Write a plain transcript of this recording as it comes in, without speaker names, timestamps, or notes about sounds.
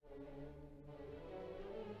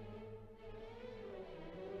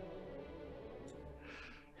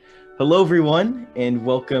Hello, everyone, and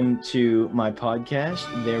welcome to my podcast.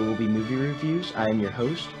 There will be movie reviews. I am your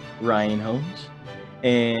host, Ryan Holmes.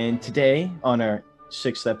 And today, on our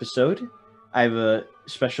sixth episode, I have a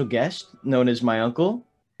special guest known as my uncle.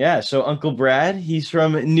 Yeah, so Uncle Brad, he's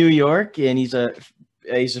from New York, and he's a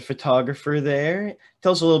photographer there.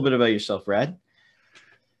 Tell us a little bit about yourself, Brad.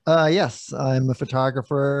 Yes, I'm a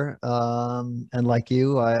photographer, and like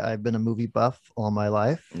you, I've been a movie buff all my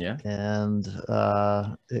life, Yeah. and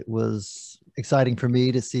it was exciting for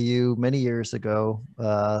me to see you many years ago,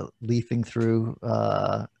 leafing through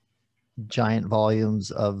giant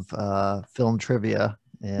volumes of film trivia,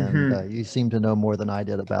 and Hmm. you seem to know more than I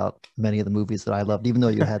did about many of the movies that I loved, even though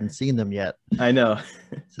you hadn't seen them yet. I know.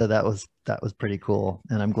 So that was pretty cool,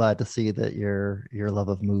 and I'm glad to see that your love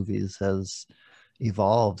of movies has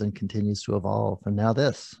evolved and continues to evolve. And now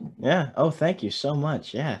this. Yeah. Oh, thank you so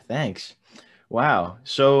much. Yeah, thanks. Wow.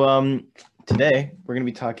 So today we're going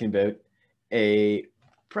to be talking about a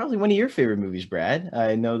probably one of your favorite movies, Brad.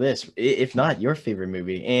 I know this. If not your favorite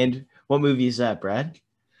movie. And what movie is that, Brad?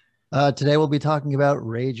 Today we'll be talking about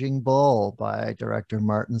Raging Bull by director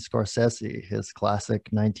Martin Scorsese, his classic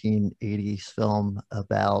 1980s film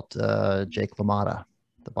about Jake LaMotta,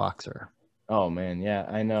 the boxer. Oh man, yeah,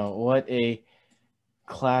 I know. What a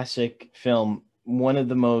classic film. One of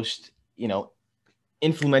the most,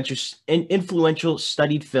 influential influential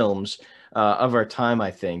studied films of our time,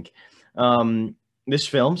 I think. This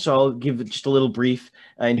film, so I'll give just a little brief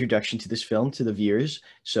introduction to this film to the viewers.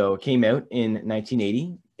 So it came out in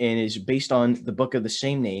 1980 and is based on the book of the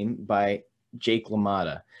same name by Jake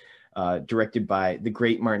LaMotta, directed by the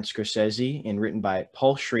great Martin Scorsese and written by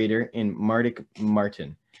Paul Schrader and Mardik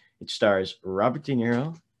Martin. It stars Robert De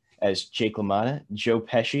Niro as Jake LaMotta, Joe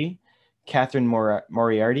Pesci, Catherine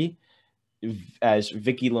Moriarty as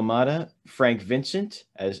Vicky LaMotta, Frank Vincent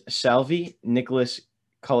as Salvi, Nicholas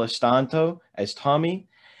Colastanto as Tommy.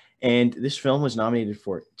 And this film was nominated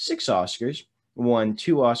for 6 Oscars, won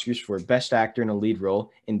 2 Oscars for Best Actor in a Lead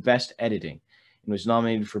Role and Best Editing, and was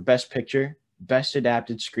nominated for Best Picture, Best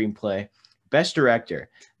Adapted Screenplay, Best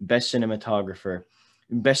Director, Best Cinematographer,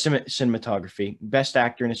 Best Cinematography, Best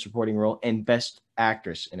Actor in a Supporting Role, and Best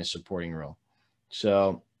Actress in a Supporting Role.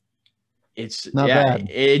 So it's Not bad.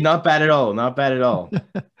 not bad at all. Not bad at all.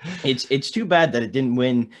 It's too bad that it didn't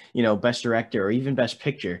win, Best Director or even Best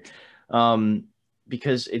Picture, um,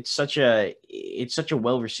 because it's such a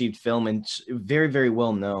well received film and it's very very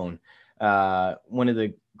well known. One of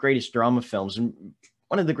the greatest drama films and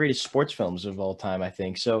one of the greatest sports films of all time, I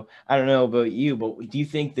think. So I don't know about you, but do you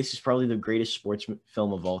think this is probably the greatest sports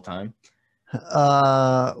film of all time?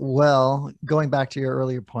 Well, going back to your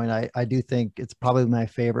earlier point, I do think it's probably my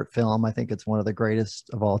favorite film. I think it's one of the greatest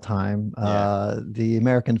of all time. Yeah. The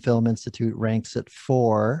American Film Institute ranks it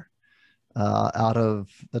four out of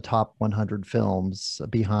the top 100 films,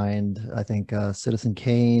 behind, I think, Citizen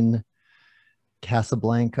Kane,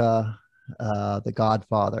 Casablanca, The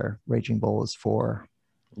Godfather. Raging Bull is four.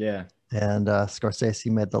 Yeah. And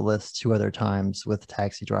Scorsese made the list two other times with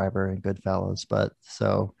Taxi Driver and Goodfellas. But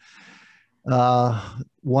so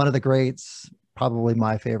one of the greats, probably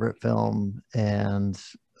my favorite film. And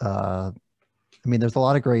I mean, there's a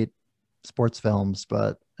lot of great sports films,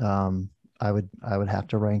 but I would have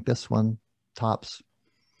to rank this one tops.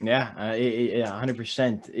 Yeah,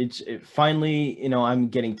 100%. Finally, I'm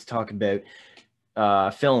getting to talk about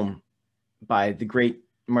film by the great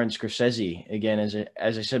Martin Scorsese again, as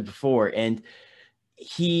I said before, and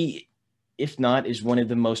he, if not, is one of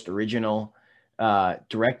the most original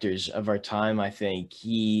directors of our time. I think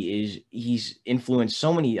he's influenced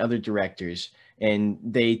so many other directors, and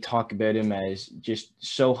they talk about him as just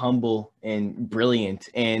so humble and brilliant.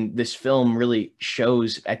 And this film really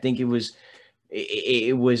shows. I think it was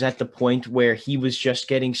at the point where he was just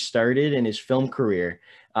getting started in his film career.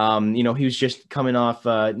 He was just coming off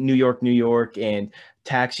New York, New York, and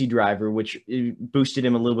Taxi Driver, which boosted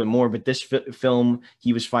him a little bit more. But this film,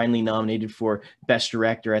 he was finally nominated for Best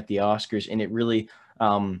Director at the Oscars, and it really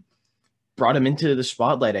brought him into the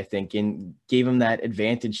spotlight, I think, and gave him that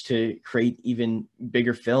advantage to create even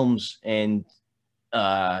bigger films and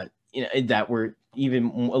that were even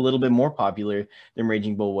a little bit more popular than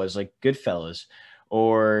Raging Bull was, like Goodfellas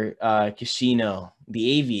or Casino,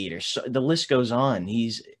 The Aviator. So the list goes on.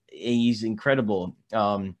 He's incredible.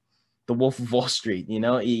 The Wolf of Wall Street.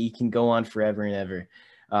 You can go on forever and ever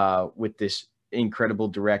with this incredible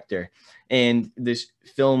director, and this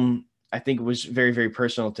film. I think was very, very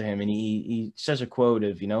personal to him, and he says a quote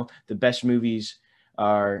of, the best movies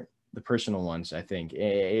are the personal ones. I think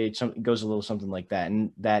it goes a little something like that,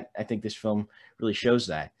 and that I think this film really shows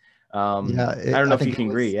that. Yeah, I don't know I if you think it can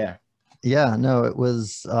agree. was. Yeah. Yeah, no, it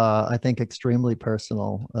was I think extremely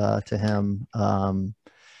personal to him.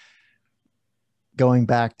 Going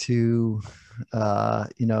back to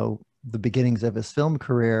the beginnings of his film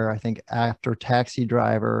career, I think after Taxi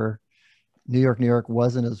Driver, New York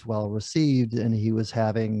wasn't as well received, and he was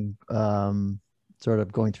having sort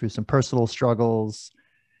of going through some personal struggles,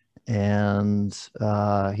 and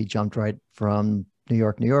he jumped right from New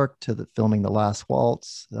York to filming The Last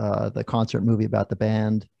Waltz, the concert movie about the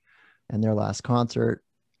band and their last concert.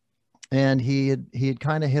 And he had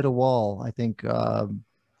kind of hit a wall. I think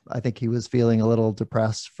he was feeling a little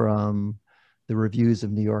depressed from the reviews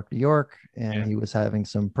of New York, and Yeah. he was having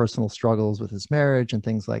some personal struggles with his marriage and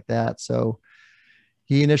things like that. So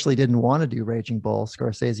he initially didn't want to do Raging Bull.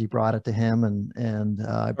 Scorsese brought it to him, and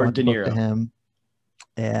I Or brought De the book to Niro. him.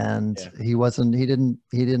 And Yeah.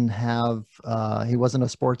 he didn't have he wasn't a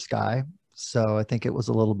sports guy, so I think it was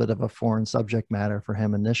a little bit of a foreign subject matter for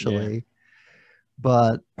him Yeah. initially.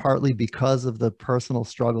 But partly because of the personal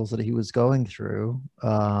struggles that he was going through,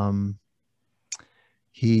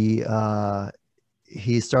 he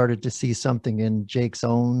he started to see something in Jake's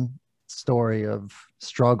own story of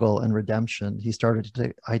struggle and redemption. He started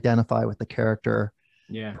to identify with the character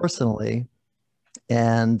Yeah. personally,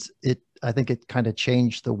 and I think it kind of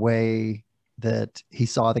changed the way that he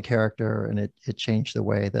saw the character, and it changed the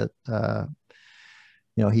way that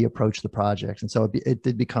he approached the project. And so it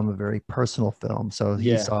did become a very personal film. So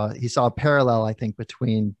Yeah. he saw a parallel, I think,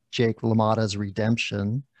 between Jake LaMotta's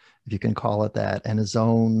redemption, if you can call it that, and his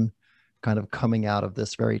own kind of coming out of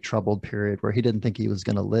this very troubled period where he didn't think he was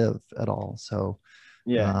going to live at all. So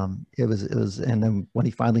Yeah. it was, and then when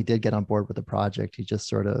he finally did get on board with the project, he just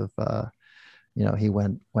sort of, he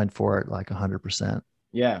went for it like 100%.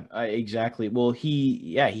 Yeah, exactly. Well,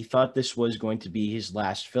 he thought this was going to be his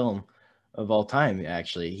last film of all time.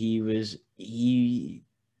 Actually, he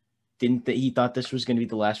didn't he thought this was going to be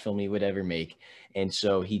the last film he would ever make, and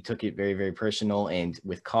so he took it very, very personal and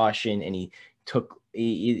with caution. And he took,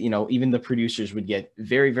 even the producers would get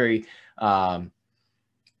very, very um,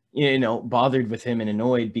 bothered with him and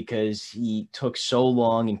annoyed because he took so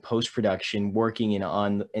long in post production working in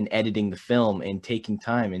on and editing the film and taking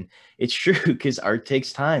time. And it's true because art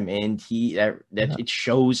takes time, and that Yeah. it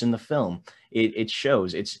shows in the film. It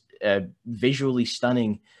shows. It's a visually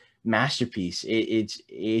stunning masterpiece.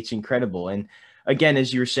 It's incredible. And again,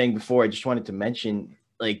 as you were saying before, I just wanted to mention,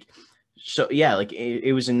 like, so yeah, like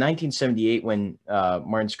it was in 1978 when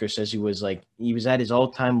Martin Scorsese was like, he was at his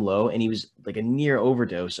all-time low, and he was like a near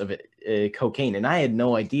overdose of cocaine. And I had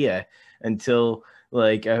no idea until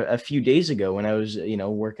like a few days ago when I was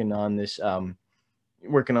working on this,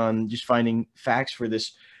 working on just finding facts for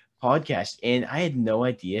this podcast. And I had no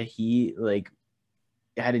idea he like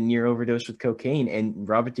had a near overdose with cocaine. And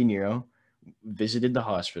Robert De Niro visited the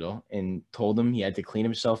hospital and told him he had to clean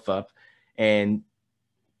himself up and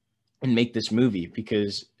make this movie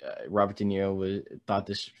because Robert De Niro thought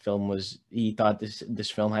this film was, he thought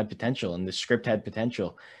this film had potential and the script had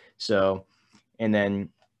potential. So, and then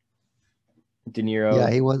De Yeah,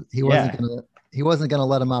 Niro, wasn't yeah, gonna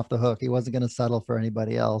let him off the hook. He wasn't gonna settle for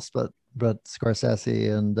anybody else, but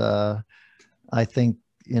Scorsese. And I think,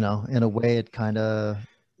 in a way, it kind of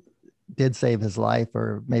did save his life,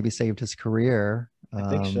 or maybe saved his career. I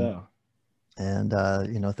think so. And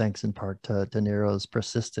thanks in part to De Niro's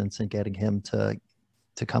persistence in getting him to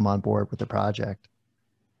come on board with the project.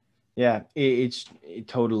 Yeah,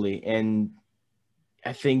 totally. And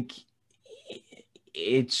I think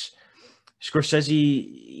it's Scorsese.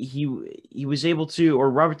 He was able to,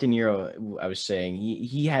 or Robert De Niro. I was saying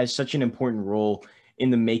he has such an important role in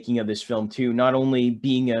the making of this film too. Not only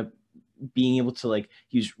being able to, like,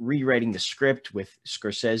 he was rewriting the script with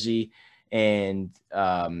Scorsese, and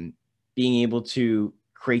being able to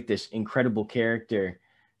create this incredible character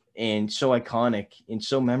and so iconic and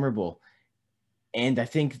so memorable. And I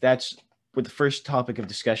think that's what the first topic of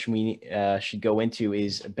discussion we should go into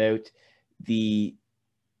is about the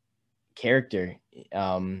character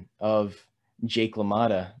of Jake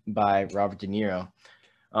LaMotta by Robert De Niro.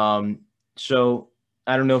 So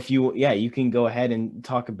I don't know if you can go ahead and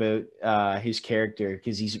talk about his character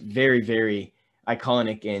because he's very, very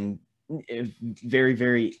iconic and very,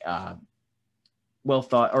 very well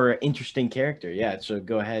thought or interesting character. Yeah. So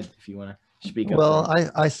go ahead if you want to speak up to Well,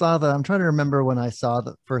 him. I saw I'm trying to remember when I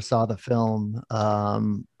first saw the film.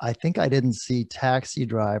 I think I didn't see Taxi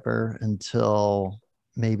Driver until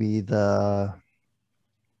maybe the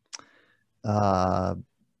uh,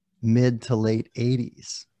 mid to late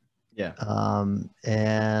 80s. Yeah.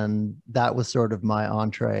 And that was sort of my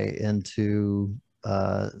entree into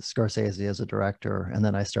Scorsese as a director. And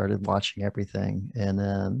then I started watching everything. And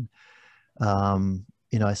then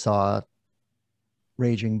I saw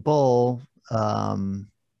Raging Bull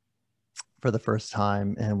for the first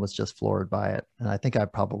time and was just floored by it. And I think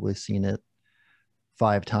I've probably seen it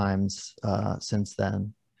 5 times since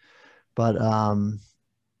then. But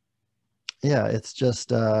yeah, it's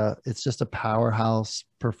just a powerhouse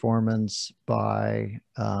performance by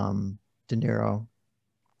De Niro.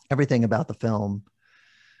 Everything about the film,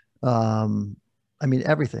 um, I mean,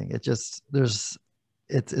 everything. It just there's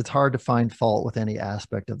it's hard to find fault with any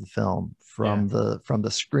aspect of the film, Yeah. from the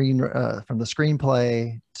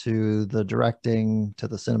screenplay to the directing to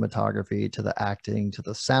the cinematography to the acting to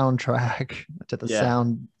the soundtrack to the Yeah.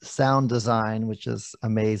 sound design, which is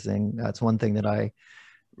amazing. That's one thing that I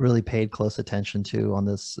really paid close attention to on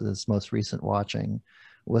this most recent watching,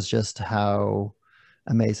 was just how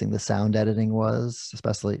amazing the sound editing was,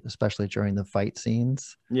 especially during the fight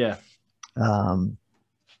scenes. Yeah. Um,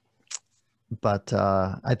 but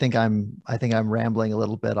I think I'm rambling a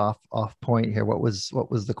little bit off point here. What was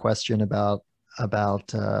the question about Well,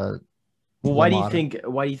 LaMotta? why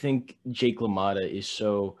do you think Jake LaMotta is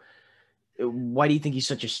so why do you think he's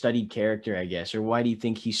such a studied character, I guess, or why do you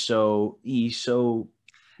think he's so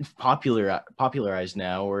popularized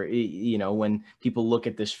now, or when people look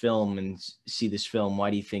at this film and see this film, why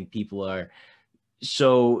do you think people are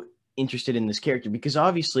so interested in this character? Because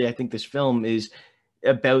obviously I think this film is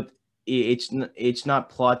about it's not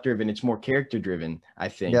plot driven, it's more character driven, I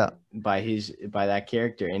think, Yeah. by that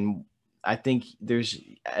character. And I think there's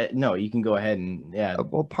no, you can go ahead and yeah.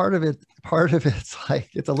 Well, part of it's like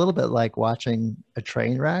it's a little bit like watching a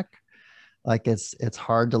train wreck. Like it's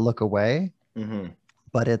hard to look away, Hmm.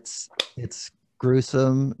 but it's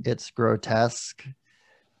gruesome, it's grotesque,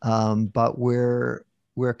 but we're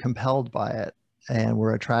compelled by it and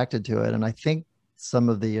we're attracted to it. And I think some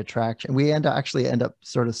of the attraction, actually end up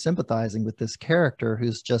sort of sympathizing with this character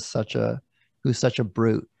who's such a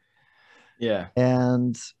brute. Yeah.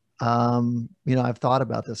 And I've thought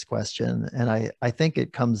about this question, and I think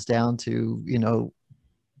it comes down to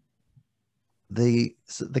the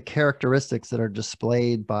characteristics that are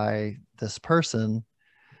displayed by this person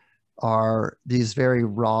are these very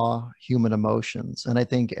raw human emotions. And I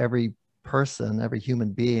think every person, every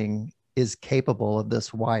human being is capable of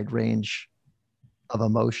this wide range of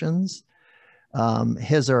emotions.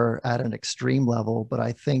 His are at an extreme level, but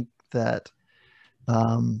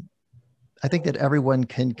um, I think that everyone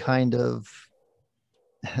can kind of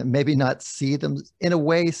maybe not see them in a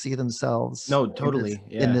way, see themselves No, in this totally. in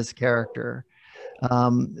Yeah. this character.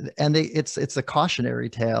 And it's a cautionary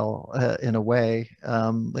tale in a way.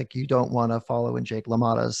 Like you don't want to follow in Jake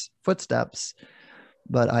LaMotta's footsteps,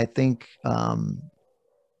 but I think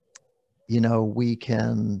we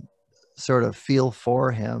can sort of feel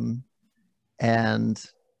for him, and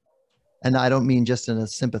I don't mean just in a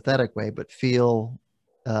sympathetic way, but feel.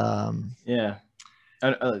 Um, Yeah.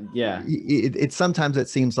 Yeah. Sometimes it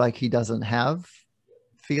seems like he doesn't have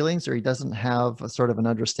feelings, or he doesn't have a sort of an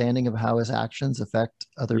understanding of how his actions affect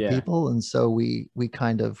other Yeah. people, and so we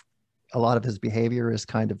kind of, a lot of his behavior is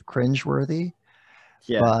kind of cringeworthy.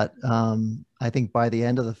 Yeah. But I think by the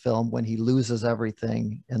end of the film, when he loses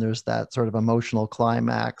everything and there's that sort of emotional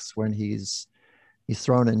climax when he's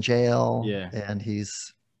thrown in jail Yeah. and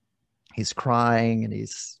he's crying, and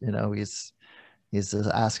he's just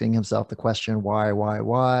asking himself the question,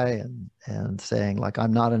 why, and saying, like,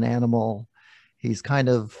 I'm not an animal. He's kind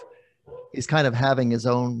of he's kind of having his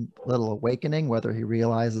own little awakening, whether he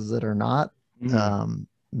realizes it or not, Hmm.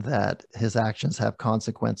 that his actions have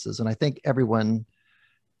consequences. And I think everyone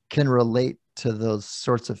can relate to those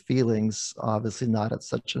sorts of feelings, obviously not at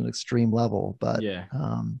such an extreme level, but Yeah.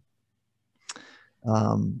 um,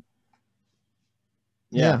 Yeah.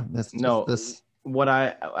 yeah, it's just No, this. what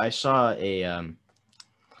I saw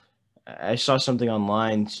something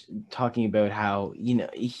online talking about how,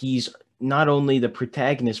 he's not only the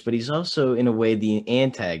protagonist, but he's also in a way the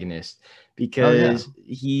antagonist, Oh yeah, because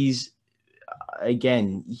he's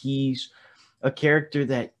a character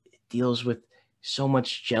that deals with so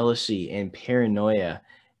much jealousy and paranoia.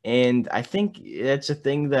 And I think that's a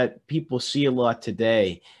thing that people see a lot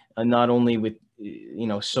today, not only with,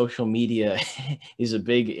 social media is a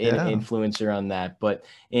big yeah, influencer on that, but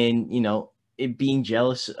in, it being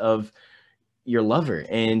jealous of your lover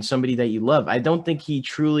and somebody that you love. I don't think he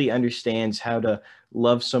truly understands how to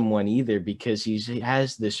love someone either, because he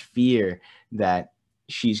has this fear that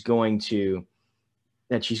she's going to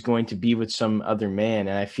she's going to be with some other man.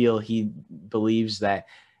 And I feel he believes that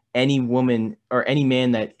any woman or any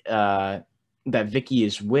man that Vicky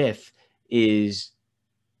is with is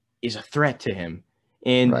a threat to him.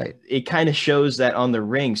 And right. it kind of shows that on the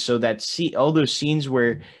ring. So that see all those scenes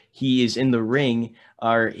where he is in the ring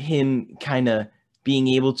are him kind of being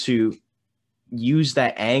able to use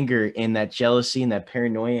that anger and that jealousy and that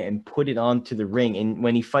paranoia and put it onto the ring. And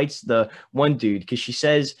when he fights the one dude, because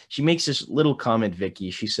she makes this little comment,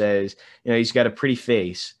 Vicky. She says, he's got a pretty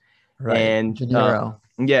face. Right. And Gennaro.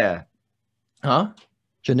 yeah. Huh?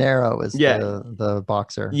 Gennaro is Yeah. the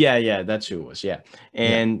boxer. Yeah, that's who it was. Yeah. Yeah.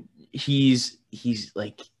 And he's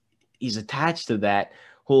like, he's attached to that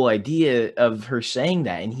whole idea of her saying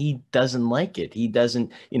that, and he doesn't like it. He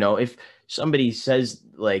doesn't, if somebody says,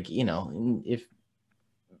 like, if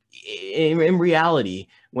in reality,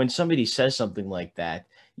 when somebody says something like that,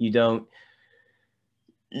 you don't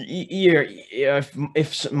you're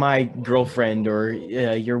if my girlfriend or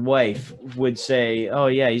your wife would say, oh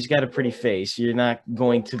yeah, he's got a pretty face, you're not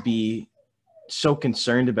going to be so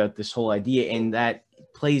concerned about this whole idea. And that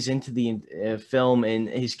plays into the film and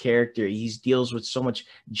his character. He deals with so much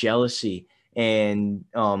jealousy and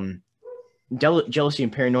jealousy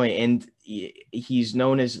and paranoia, and he's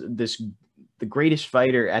known as the greatest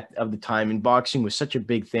fighter of the time. And boxing was such a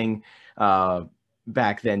big thing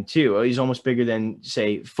back then too. He's almost bigger than,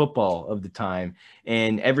 say, football of the time,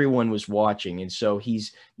 and everyone was watching. And so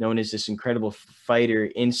he's known as this incredible fighter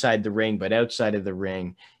inside the ring, but outside of the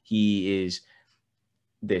ring, he is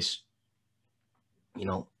this,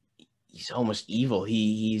 he's almost evil.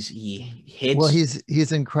 He hits. Well,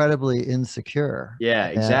 he's incredibly insecure. Yeah,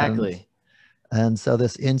 exactly. And so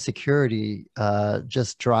this insecurity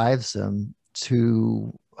just drives him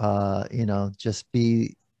to just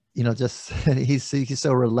be, just he's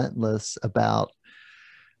so relentless about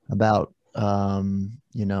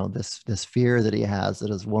this fear that he has that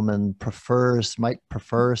his woman might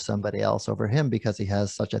prefer somebody else over him because he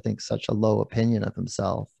has such a low opinion of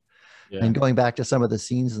himself. Yeah. And going back to some of the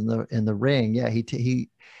scenes in the ring, yeah, he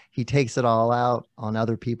takes it all out on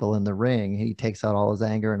other people in the ring. He takes out all his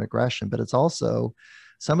anger and aggression, but it's also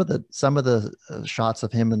some of the shots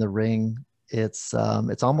of him in the ring. It's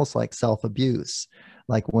almost like self-abuse,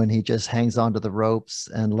 like when he just hangs onto the ropes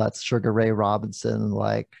and lets Sugar Ray Robinson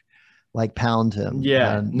like pound him.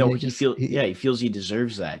 Yeah, And no, he feels he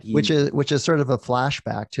deserves that. Which is sort of a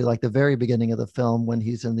flashback to like the very beginning of the film when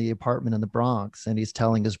he's in the apartment in the Bronx and he's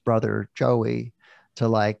telling his brother Joey to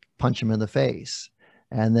like punch him in the face.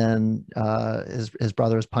 And then his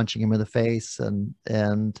brother is punching him in the face, and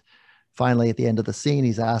finally at the end of the scene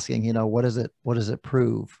he's asking, what does it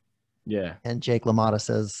prove? Yeah. And Jake LaMotta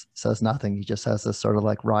says nothing. He just has this sort of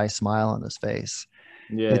like wry smile on his face.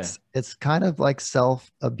 Yeah. It's kind of like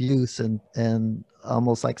self-abuse and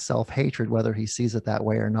almost like self-hatred, whether he sees it that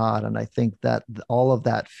way or not. And I think that all of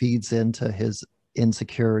that feeds into his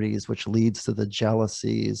insecurities, which leads to the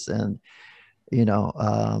jealousies. And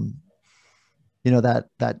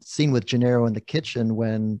that scene with Gennaro in the kitchen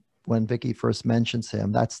when Vicky first mentions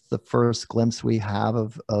him, that's the first glimpse we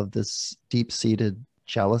have of this deep-seated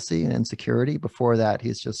jealousy and insecurity. Before that,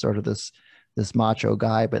 he's just sort of this macho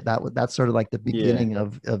guy, but that's sort of like the beginning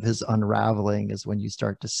of his unraveling, is when you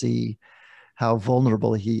start to see how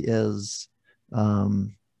vulnerable he is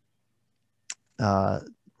around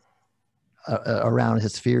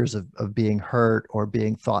his fears of being hurt or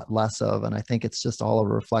being thought less of. And I think it's just all a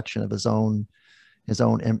reflection of his own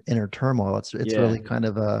inner turmoil. It's really kind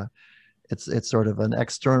of it's sort of an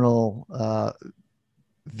external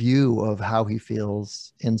view of how he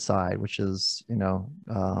feels inside, which is,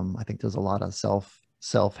 I think there's a lot of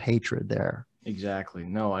self-hatred there. Exactly.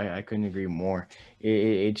 No, I couldn't agree more.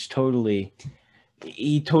 It's totally,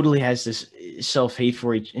 he totally has this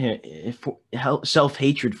self-hatred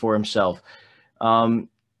for himself. Another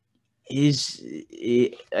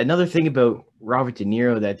thing about Robert De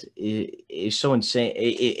Niro that is so insane.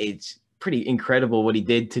 It's pretty incredible what he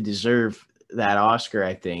did to deserve that Oscar,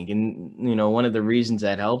 I think. And one of the reasons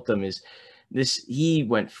that helped him is he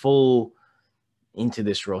went full into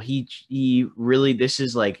this role. He really, this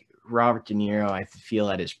is like Robert De Niro, I feel,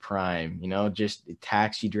 at his prime. Just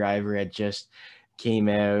Taxi Driver had just came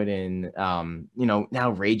out, and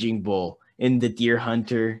now Raging Bull and The Deer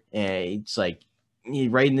Hunter. It's like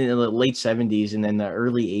right in the late 70s and then the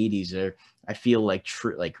early 80s are, I feel like,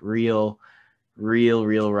 real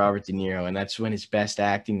Robert De Niro, and that's when his best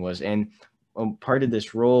acting was. And part of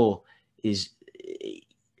this role is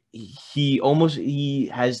he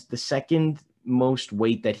has the second most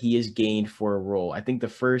weight that he has gained for a role. I think the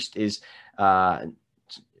first is correct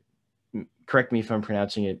me if I'm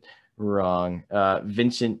pronouncing it wrong,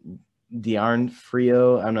 Vincent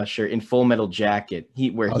D'Onofrio, I'm not sure, in Full Metal Jacket, he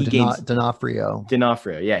gains D'Onofrio.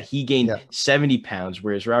 Yeah, he gained 70 pounds,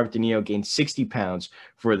 whereas Robert De Niro gained 60 pounds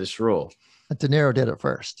for this role. De Niro did it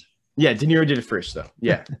first. Yeah, De Niro did it first, though.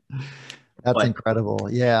 Yeah. That's But incredible.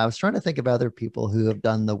 Yeah, I was trying to think of other people who have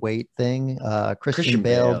done the weight thing. Christian Christian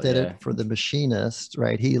Bale Bale, did it yeah, for The Machinist,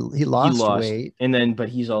 right? He he lost lost, weight. and then but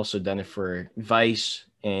he's also done it for Vice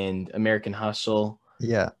and American Hustle.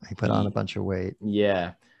 Yeah, he put on a He, bunch of weight.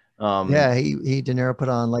 yeah, Yeah, he De Niro put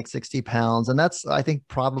on like 60 pounds. And that's, I think,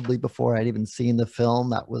 probably before I'd even seen the film.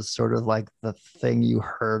 That was sort of like the thing you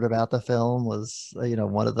heard about the film was,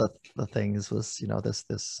 one of the things was,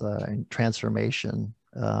 this transformation.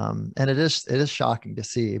 And it is shocking to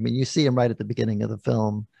see. I mean, you see him right at the beginning of the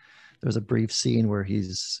film. There's a brief scene where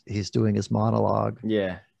he's doing his monologue,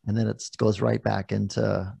 yeah, and then it goes right back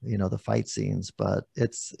into the fight scenes. But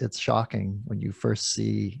it's shocking when you first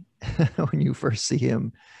see when you first see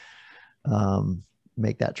him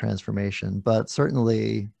make that transformation. But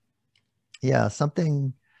certainly, yeah,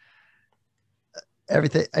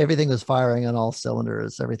 everything was firing on all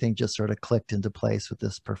cylinders. Everything just sort of clicked into place with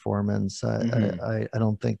this performance. hmm I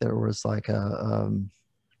don't think there was like a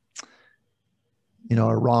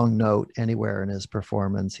wrong note anywhere in his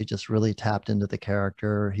performance. He just really tapped into the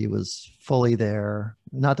character. He was fully there.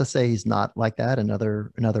 Not to say he's not like that in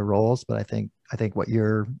other roles, but I think what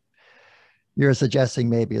you're suggesting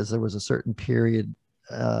maybe is there was a certain period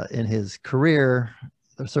in his career.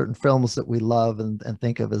 There's certain films that we love and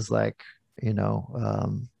think of as like,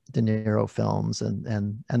 De Niro films,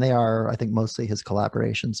 and they are, I think, mostly his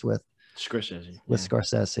collaborations with Scorsese, with yeah,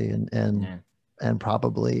 Scorsese, and yeah, and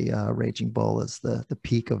probably Raging Bull is the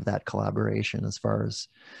peak of that collaboration as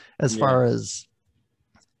yeah, far as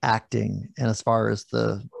acting, and as far as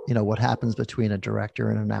the what happens between a director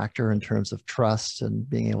and an actor in terms of trust and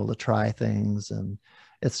being able to try things. And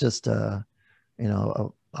it's just a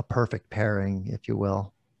perfect pairing, if you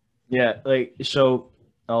will. yeah. Like so,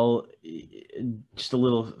 I'll just a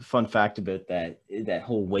little fun fact about that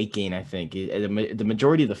whole weight gain. I think the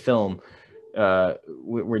majority of the film,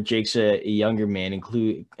 where Jake's a younger man,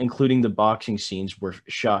 including the boxing scenes, were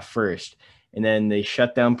shot first, and then they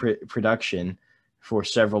shut down production for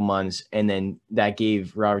several months, and then that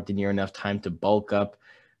gave Robert De Niro enough time to bulk up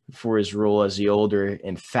for his role as the older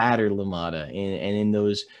and fatter LaMotta, and in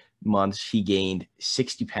those months he gained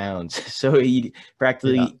 60 pounds. So he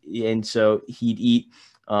Yeah. practically, and so he'd eat.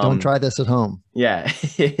 Don't Um, try this at home. yeah,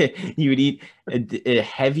 he would eat a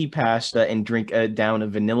heavy pasta and drink down a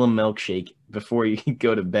vanilla milkshake before you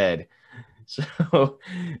go to bed. So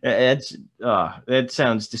that's that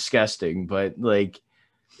sounds disgusting, but like,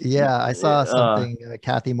 Yeah, I saw uh, something.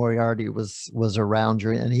 Kathy Moriarty was around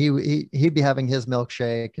during, and he'd be having his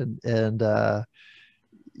milkshake, and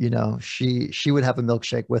she would have a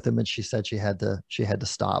milkshake with him, and she said she had to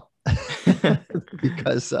stop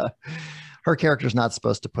because her character's not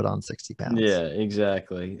supposed to put on 60 yeah, pounds.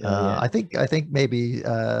 exactly. Yeah, I think maybe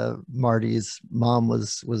Marty's mom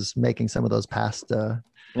was making some of those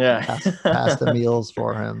yeah, pasta meals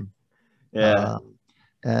for him. yeah. Uh,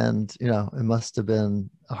 and it must have been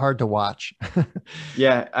hard to watch.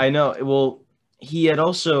 Yeah, I know. Well, he had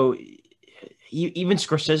also even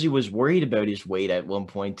Scorsese was worried about his weight at one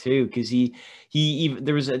point too, because he even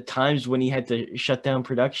there was at times when he had to shut down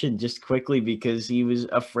production just quickly because he was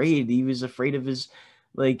afraid. He was afraid of his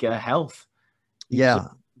like health. He was Yeah,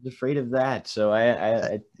 afraid of that. So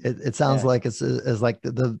I it sounds yeah. like it's like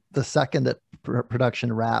the second that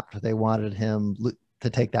production wrapped, they wanted him to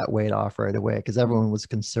take that weight off right away because everyone was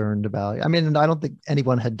concerned about. I mean, I don't think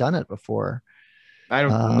anyone had done it before. I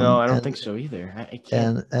don't know. um I don't and think so either. I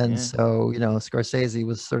can't. and Yeah. so Scorsese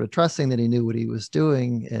was sort of trusting that he knew what he was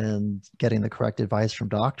doing and getting the correct advice from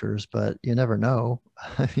doctors, but you never know.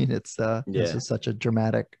 I mean, it's Yeah. just such a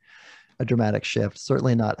dramatic shift.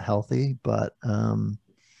 Certainly not healthy, but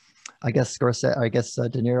I guess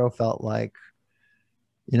De Niro felt like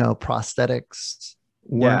prosthetics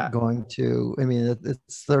weren't Yeah. going to. I mean,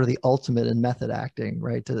 it's sort of the ultimate in method acting,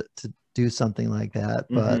 right? To do something like that.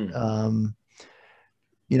 But hmm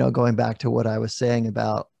going back to what I was saying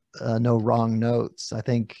about no wrong notes, I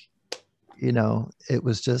think it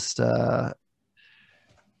was just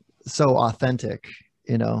so authentic,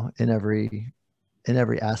 in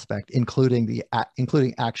every aspect, including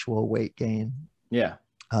actual weight gain. Yeah.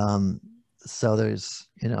 Um, so there's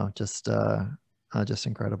just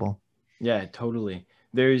incredible. Yeah, totally.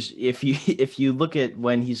 There's if you if you look at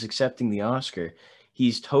when he's accepting the Oscar,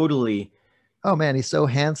 he's totally Oh man, he's so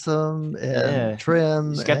handsome and yeah.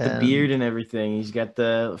 trim He's got the and beard and everything. He's got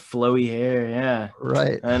the flowy hair. Yeah.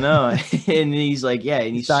 right. I know. And he's like, yeah,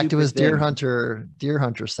 and He's he's back to super his deer thin. hunter, deer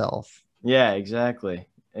hunter self. Yeah, exactly.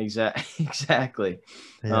 Exactly.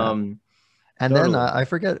 Yeah. Um, And then totally. I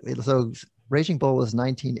forget. So Raging Bull was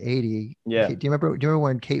 1980. Yeah. Do you remember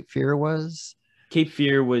when Cape Fear was? Cape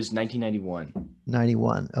Fear was 1991.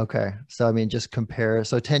 91. Okay. So, I mean, just compare.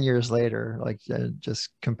 So 10 years later, like just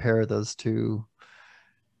compare those two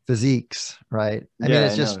physiques, right? I mean, Yeah,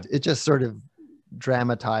 I know. it just sort of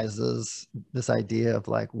dramatizes this idea of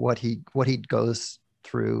like what he goes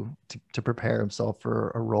through to prepare himself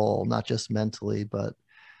for a role, not just mentally, but,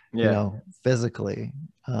 you Yeah, know, physically.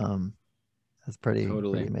 Um, that's pretty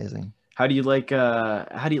totally. amazing. How do you like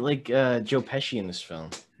Joe Pesci in this film?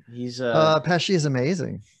 He's Pesci is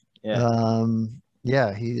amazing. yeah,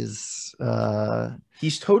 Yeah, he's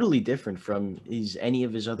totally different from his any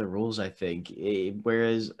of his other roles, I think.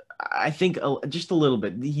 Whereas I think just a little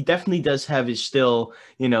bit. He definitely does have his still,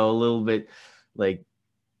 a little bit like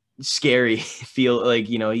scary feel, like,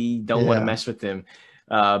 you don't want to yeah. mess with him.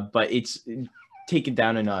 But it's taken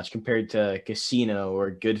down a notch compared to Casino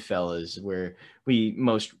or Goodfellas, where we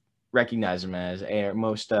most recognize him as, or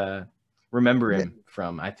most remember him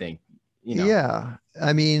from, I think, you know. Yeah,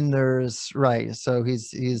 I mean, there's right. So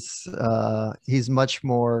he's much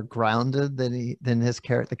more grounded than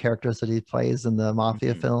the characters that he plays in the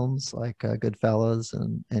mafia Mhm. films, like Goodfellas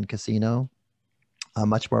and Casino.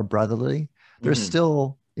 Much more brotherly. Mhm. There's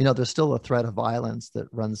still a threat of violence that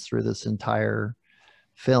runs through this entire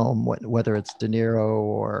film, whether it's De Niro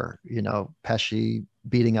or Pesci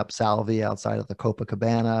beating up Salvi outside of the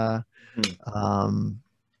Copacabana. Mhm. Um,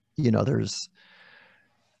 you know, there's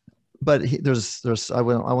I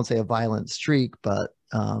won't say a violent streak, but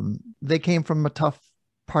they came from a tough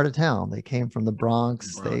part of town. They came from the The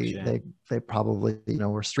Bronx. Bronx, yeah. They probably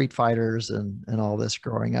were street fighters and all this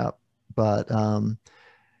growing up. But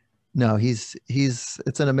no, he's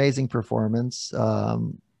it's an amazing performance.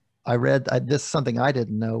 This something I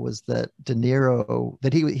didn't know was that De Niro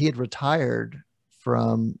that he had retired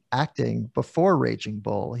from acting before Raging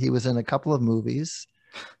Bull. He was in a couple of movies,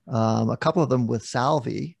 a couple of them with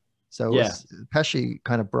Salvi. So it Yeah. was Pesci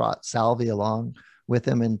kind of brought Salvi along with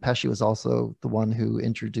him, and Pesci was also the one who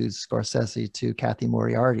introduced Scorsese to Kathy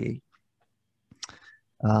Moriarty.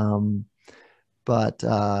 Um, but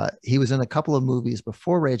he was in a couple of movies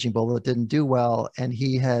before Raging Bull that didn't do well, and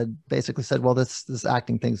he had basically said, "Well, this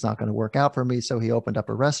acting thing's not going to work out for me." So he opened up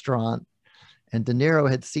a restaurant, and De Niro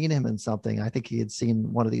had seen him in something. I think he had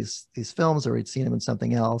seen one of these films, or he'd seen him in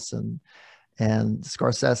something else, and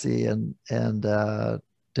Scorsese and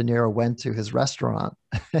De Niro went to his restaurant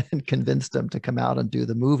and convinced him to come out and do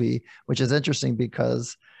the movie, which is interesting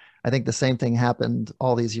because I think the same thing happened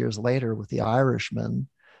all these years later with The Irishman,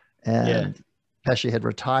 Yeah. and Pesci had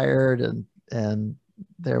retired, and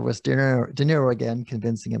there was De Niro again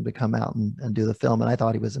convincing him to come out and do the film, and I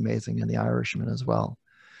thought he was amazing in The Irishman as well.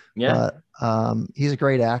 Yeah. But he's a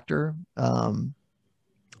great actor. I'm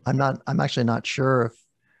actually not sure if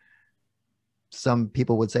some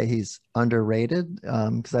people would say he's underrated,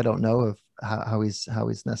 because I don't know if how he's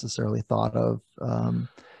necessarily thought of.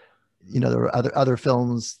 There were other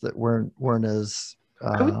films that weren't as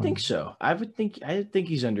I would think so. I think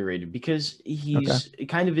he's underrated because okay. he's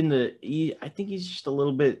kind of I think he's just a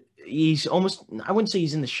little bit, he's almost, I wouldn't say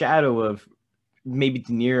he's in the shadow of maybe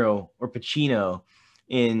De Niro or Pacino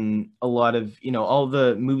in a lot of, all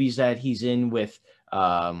the movies that he's in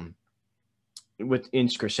um in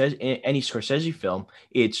Scorsese, in any Scorsese film.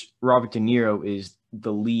 It's Robert De Niro is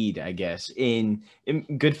the lead, I guess. In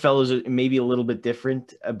Goodfellas, maybe a little bit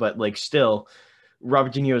different, but like still,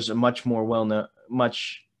 Robert De Niro is a much more well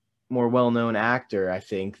known actor, I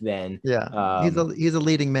think, than Yeah, he's a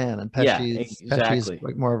leading man, and yeah, Pesci's exactly.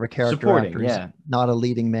 like more of a character Supporting, actor. He's yeah, not a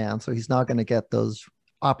leading man, so he's not going to get those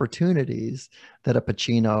opportunities that a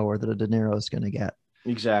Pacino or that a De Niro is going to get.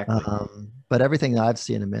 exactly. But everything that I've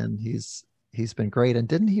seen him in, he's been great. And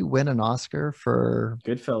didn't he win an Oscar for?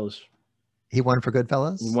 Goodfellas. He won for He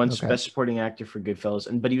Goodfellas. won Okay, Best Supporting Actor for Goodfellas,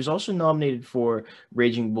 but he was also nominated for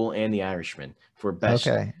Raging Bull and The Irishman for okay. Best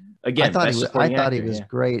I Supporting thought he Actor. was Yeah,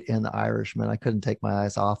 great in The Irishman. I couldn't take my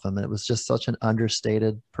eyes off him, and it was just such an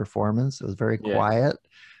understated performance. It was very yeah, quiet,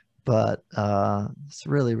 but it's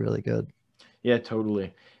really good. yeah,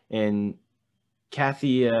 totally. And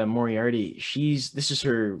Kathy Moriarty, this is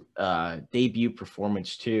her debut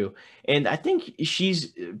performance too, and I think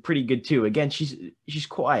she's pretty good too. Again, she's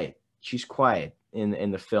quiet. She's quiet in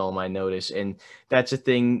the film, I notice, and that's a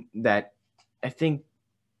thing that I think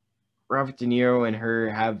Robert De Niro and her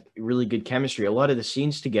have really good chemistry. A lot of the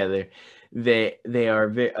scenes together, they're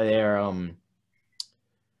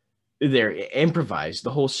improvised. The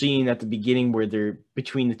whole scene at the beginning where they're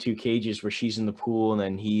between the two cages, where she's in the pool and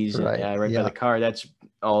then he's Right. right by the Yeah. car, that's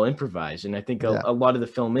all improvised. And I think Yeah. a lot of the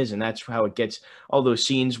film is, and that's how it gets all those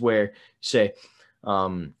scenes where, say,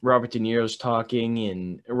 Robert De Niro's talking,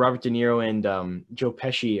 and Robert De Niro and Joe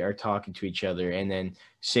Pesci are talking to each other, and then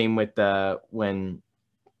same with when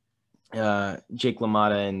Jake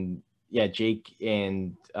LaMotta and Jake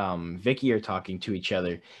and Vicky are talking to each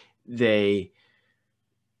other. They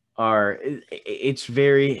are it's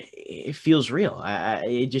very, it feels real.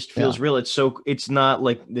 It just Yeah. feels real. It's not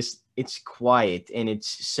like this, it's quiet and it's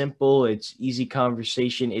simple, it's easy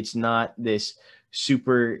conversation. It's not this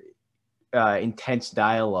super intense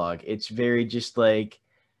dialogue. It's very just like,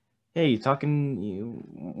 hey, you talking,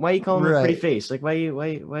 why you call him a pretty Right. face? Like, why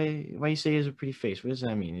you say he has a pretty face? What does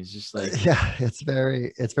that mean? It's just like, Yeah, it's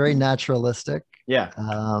very naturalistic. yeah,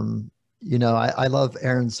 Um, I love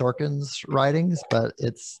Aaron Sorkin's writings, but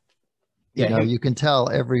it's, yeah, him. you can tell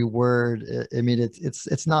every word. I mean,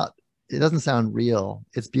 it's not, it doesn't sound real.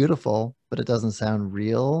 It's beautiful, but it doesn't sound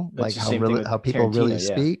real, That's like the same thing with how people really Tarantino.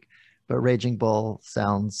 Yeah. speak. But Raging Bull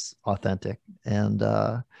sounds authentic. And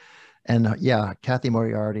yeah, Kathy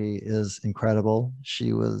Moriarty is incredible.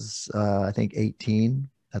 She was, I think, 18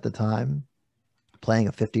 at the time, playing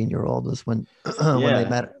a 15-year-old was when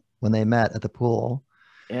Yeah. when they met at the pool.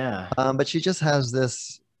 Yeah. But she just has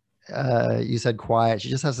this, you said quiet. She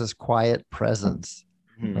just has this quiet presence,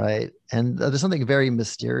 Hmm. right? And there's something very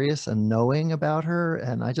mysterious and knowing about her.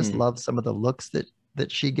 And I just Hmm. love some of the looks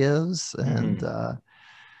that she gives. And Hmm.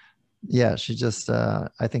 yeah, she just,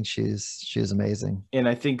 I think she's amazing. And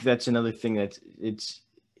I think that's another thing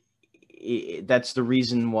that's the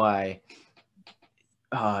reason why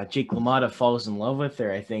Jake LaMotta falls in love with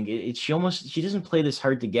her. I think she doesn't play this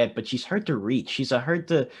hard to get, but she's hard to reach. She's a hard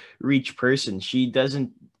to reach person. She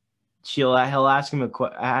doesn't. He'll ask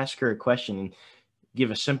her a question and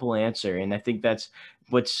give a simple answer, and I think that's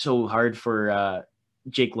what's so hard for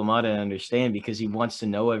Jake LaMotta to understand, because he wants to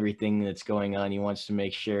know everything that's going on. He wants to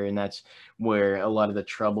make sure, and that's where a lot of the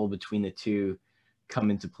trouble between the two come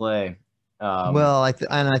into play. Um, Well,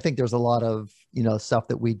 and I think there's a lot of, stuff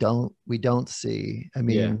that we don't see. I yeah.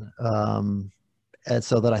 mean, and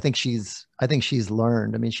so that I think she's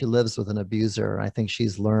learned. I mean, she lives with an abuser. I think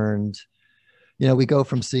she's learned. We go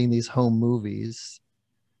from seeing these home movies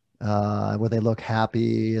where they look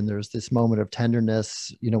happy and there's this moment of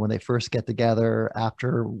tenderness. When they first get together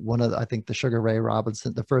after I think the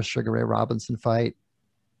first Sugar Ray Robinson fight,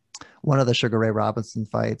 one of the Sugar Ray Robinson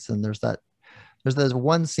fights, and there's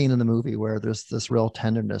one scene in the movie where there's this real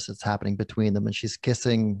tenderness that's happening between them, and she's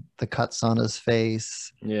kissing the cuts on his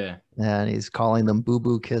face, Yeah. and he's calling them boo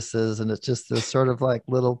boo kisses, and it's just this sort of like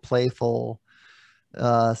little playful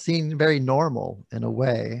scene, very normal in a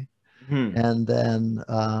way. Hmm. And then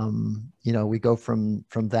we go from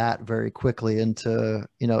that very quickly into,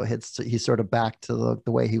 he's sort of back to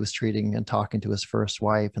the way he was treating and talking to his first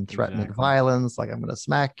wife and threatening Exactly. violence, like, I'm going to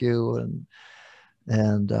smack you.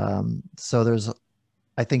 And so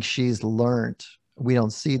I think she's learned. We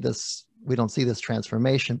don't see this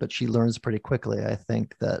transformation, but she learns pretty quickly. I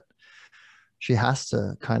think that she has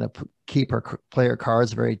to kind of keep her player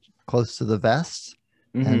cards very close to the vest,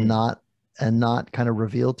 and Hmm. not kind of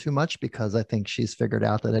reveal too much, because I think she's figured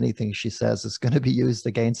out that anything she says is going to be used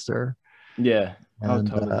against her Yeah. Oh, and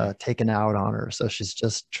totally. taken out on her. So she's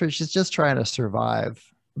just trying to survive.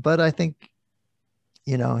 But I think,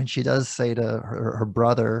 and she does say to her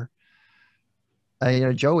brother,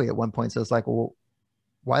 Joey at one point says, like, well,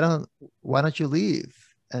 why don't why don't you leave?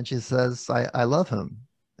 And she says, I love him.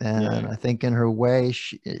 And Yeah. I think in her way,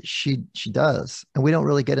 she does. And we don't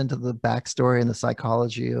really get into the backstory and the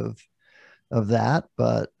psychology of that,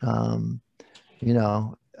 but you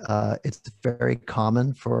know, it's very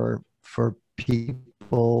common for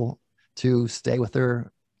people to stay with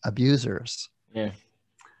their abusers. Yeah.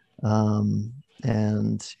 Um,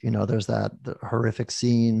 and there's that the horrific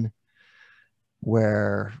scene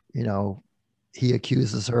where he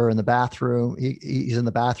accuses her in the bathroom. He's in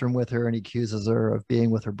the bathroom with her, and he accuses her of being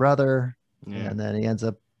with her brother. Yeah. And then he ends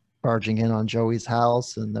up barging in on Joey's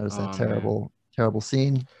house, and there's that Oh man. terrible, terrible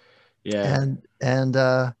scene. Yeah. And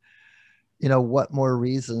what more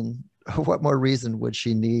reason? What more reason would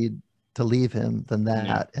she need to leave him than Yeah.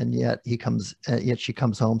 that? And yet she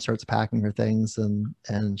comes home, starts packing her things,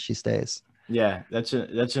 and she stays. Yeah. That's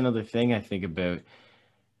another thing I think about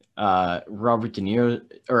Robert De Niro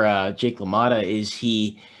or Jake LaMotta is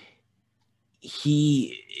he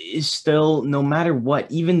is still, no matter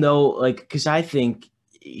what, even though, like, because I think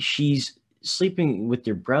she's sleeping with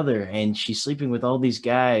your brother and she's sleeping with all these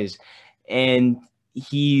guys, and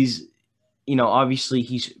he's, obviously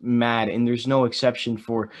he's mad, and there's no exception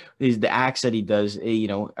for the acts that he does,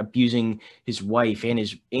 abusing his wife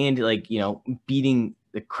and like, beating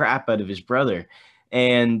the crap out of his brother.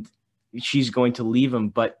 And she's going to leave him,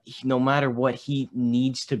 but no matter what, he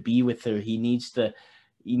needs to be with her. He needs to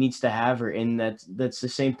have her. And that's the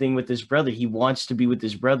same thing with his brother. He wants to be with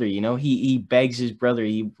his brother. He begs his brother.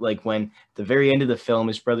 He, like, when the very end of the film,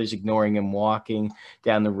 his brother's ignoring him, walking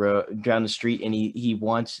down the road, down the street, and he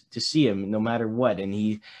wants to see him no matter what. And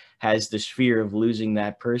he has this fear of losing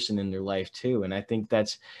that person in their life too. And I think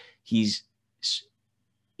he's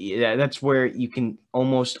yeah, that's where you can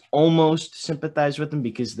almost sympathize with him,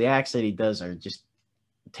 because the acts that he does are just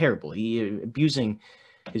terrible. Abusing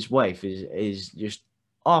his wife is just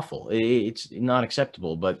awful. It's not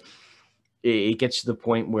acceptable, but it gets to the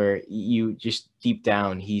point where you just deep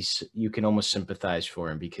down you can almost sympathize for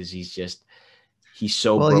him, because he's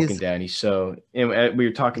so Well, broken down. He's so, and we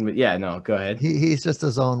were talking, but yeah, no, go ahead. he's just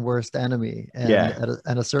his own worst enemy, and Yeah.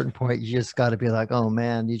 at a certain point, you just got to be like, oh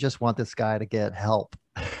man, you just want this guy to get help,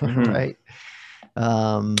 Hmm. right?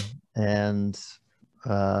 And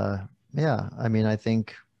uh, yeah, I mean, I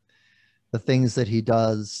think the things that he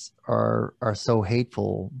does are so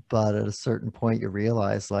hateful, but at a certain point, you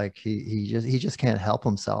realize like he just can't help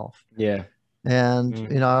himself. Yeah. And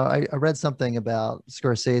Mm. you know, I read something about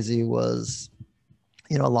Scorsese was,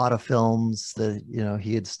 you know, a lot of films that, you know,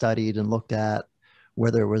 he had studied and looked at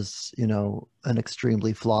where there was, you know, an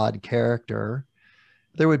extremely flawed character.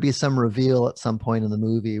 There would be some reveal at some point in the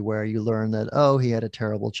movie where you learn that, oh, he had a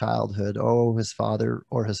terrible childhood. Oh, his father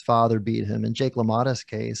beat him. In Jake LaMotta's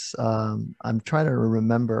case, I'm trying to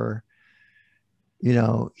remember, you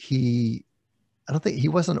know, I don't think he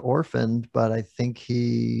wasn't orphaned, but I think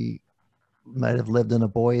he might have lived in a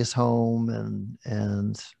boys' home,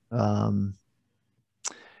 and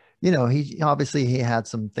you know, he obviously he had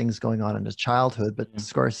some things going on in his childhood, but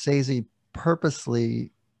Scorsese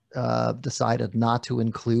purposely decided not to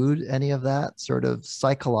include any of that sort of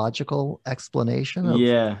psychological explanation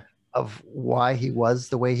Yeah. of why he was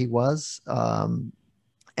the way he was.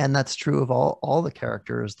 And that's true of all the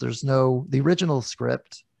characters. There's no the original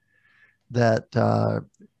script that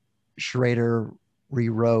Schrader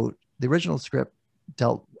rewrote. The original script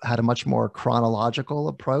had a much more chronological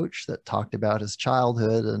approach that talked about his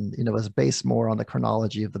childhood, and you know, was based more on the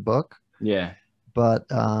chronology of the book. Yeah. But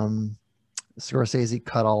Scorsese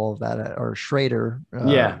cut all of that, or Schrader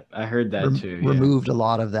Yeah. I heard that too. Yeah. removed a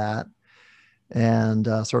lot of that, and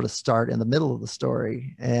sort of start in the middle of the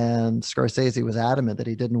story. And Scorsese was adamant that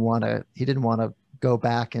he didn't want to go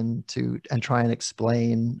back and try and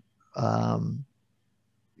explain,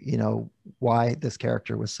 you know, why this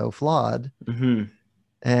character was so flawed. Hmm.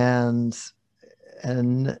 and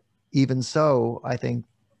and even so, I think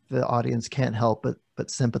the audience can't help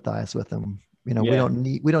but sympathize with him. You know, Yeah.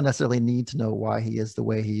 we don't necessarily need to know why he is the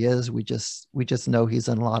way he is. We just know he's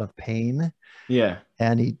in a lot of pain, Yeah.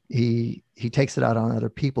 and he takes it out on other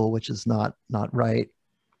people, which is not right,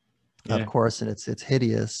 of Yeah. course, and it's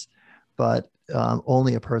hideous. But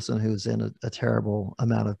only a person who's in a terrible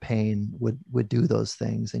amount of pain would do those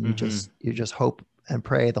things, and Hmm. you just hope and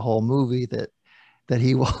pray the whole movie that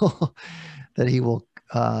he will that he will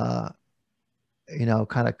you know,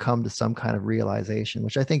 kind of come to some kind of realization,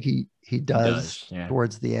 which I think he He does does. Yeah.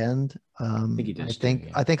 towards the end. I think he does too.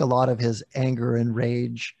 Yeah. I think a lot of his anger and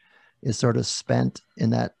rage is sort of spent in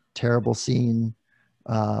that terrible scene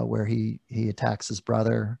where he attacks his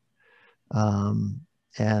brother.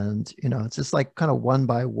 And you know, it's just like kind of one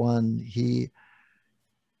by one he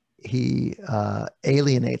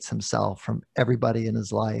alienates himself from everybody in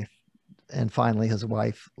his life, and finally his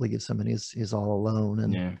wife leaves him, and he's all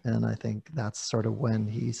alone. Yeah. And I think that's sort of when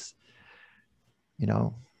he's, you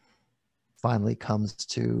know, finally comes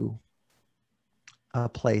to a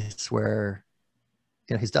place where,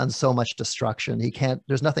 you know, he's done so much destruction,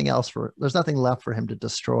 there's nothing left for him to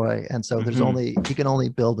destroy, and so he can only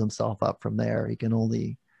build himself up from there. He can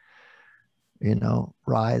only, you know,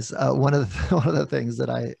 rise. One of the things that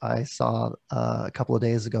I saw a couple of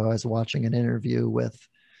days ago, I was watching an interview with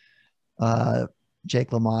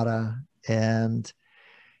Jake LaMotta, and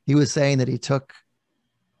he was saying that he took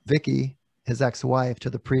Vicky, his ex-wife, to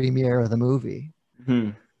the premiere of the movie.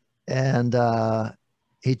 Hmm. And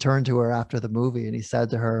he turned to her after the movie and he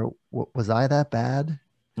said to her, was I that bad?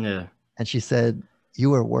 Yeah. And she said,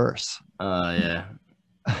 you were worse. Yeah.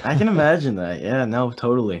 I can imagine that. Yeah. No,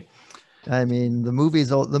 totally. I mean, the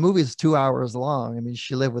movie's 2 hours long. I mean,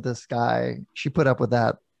 she lived with this guy. She put up with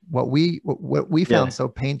that. What we found Yeah. so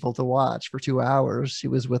painful to watch for 2 hours. She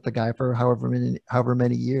was with the guy for however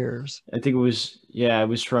many years. I think it was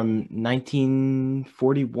from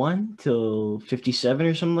 1941 till 57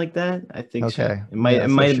 or something like that. I think so. Okay. It Yeah.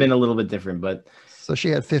 might have been a little bit different, but So she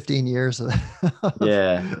had 15 years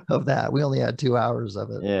Yeah. of that. We only had 2 hours of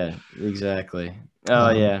it. Yeah, exactly.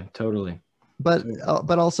 Oh Um, yeah, totally.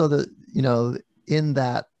 but also the, in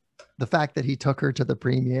that, the fact that he took her to the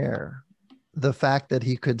premiere, the fact that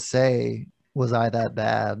he could say, "Was I that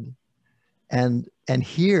bad?" and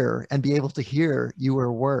hear and be able to hear, "You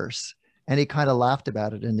were worse." And he kind of laughed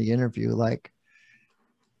about it in the interview, like,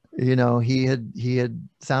 he had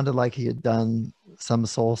sounded like he had done some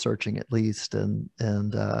soul searching at least,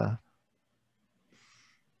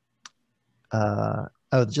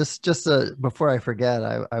 oh, just before I forget,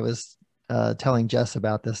 I was telling Jess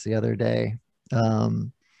about this the other day.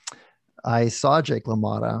 Um, I saw Jake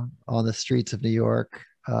LaMotta on the streets of New York,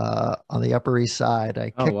 on the Upper East Side.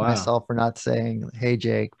 I Oh kicked wow. myself for not saying, "Hey,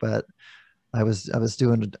 Jake," but I was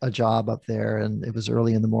doing a job up there, and it was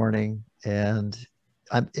early in the morning, and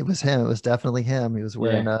it was him. It was definitely him. Yeah. He was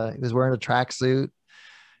wearing a tracksuit,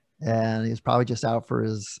 and he was probably just out for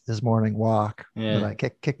his morning walk. But Yeah. I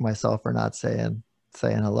kicked myself for not saying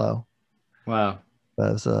hello. Wow.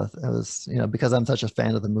 But it was because I'm such a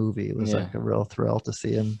fan of the movie. It was Yeah. like a real thrill to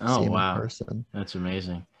see Oh him in wow. person. That's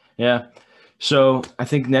amazing. Yeah. So I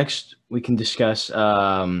think next we can discuss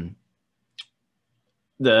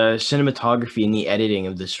the cinematography and the editing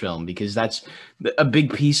of this film, because that's a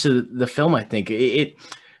big piece of the film. I think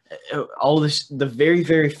all this, the very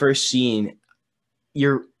very first scene,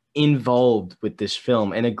 you're involved with this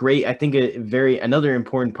film, and I think another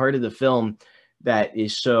important part of the film that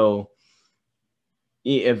is so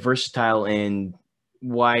versatile, and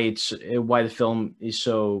why the film is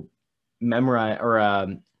so memorized or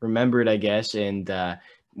remembered, I guess, and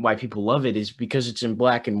why people love it, is because it's in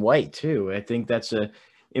black and white too. I think that's a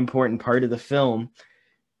important part of the film.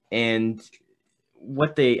 And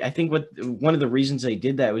I think what one of the reasons they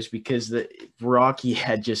did that was because the Rocky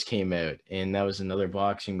had just came out, and that was another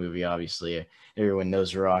boxing movie. Obviously, everyone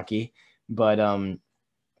knows Rocky, but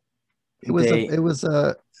It was a they it was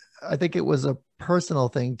a I think it was a personal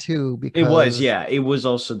thing too, it was, because yeah, it was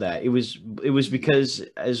also that it was because,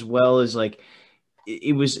 as well as, like,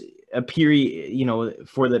 it was a period,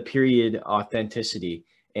 for the period authenticity.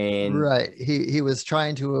 And right, he was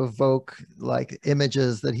trying to evoke like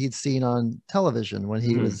images that he'd seen on television when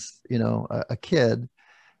he mhm, was a kid.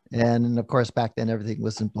 And of course, back then everything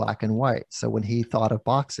was in black and white. So when he thought of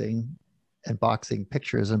boxing and boxing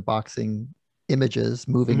pictures and boxing images,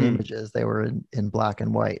 moving mhm. images, they were in black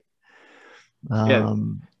and white. Yeah,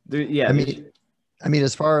 Um, yeah, I there's mean,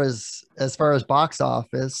 as far as box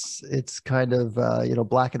office, it's kind of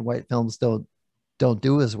black and white films don't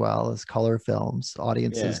do as well as color films.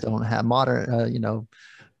 Audiences yeah, don't have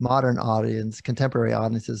modern audience, contemporary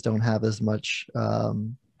audiences don't have as much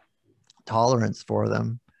tolerance for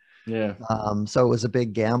them. yeah, So it was a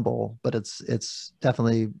big gamble, but it's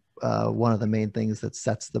definitely one of the main things that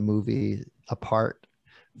sets the movie apart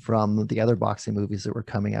from the other boxing movies that were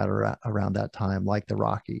coming out around that time, like the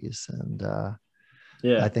Rockies. And I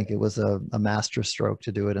yeah, think it was a master stroke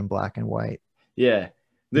to do it in black and white. yeah.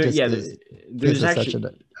 It There, just yeah, it there's gives it such actually,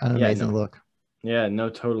 an yeah, amazing no, look. yeah, no,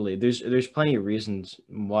 totally. There's plenty of reasons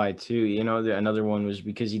why too. Another one was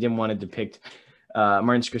because he didn't want to depict.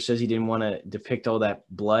 Martin Scorsese didn't want to depict all that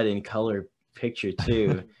blood and color picture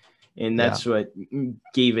too, and Yeah. that's what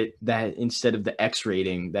gave it that, instead of the X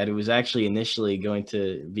rating that it was actually initially going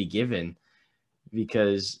to be given,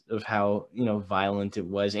 because of how violent it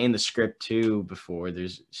was, and the script too. Before,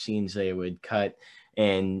 there's scenes they would cut,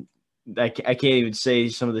 and I can't even say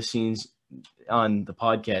some of the scenes on the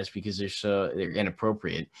podcast because they're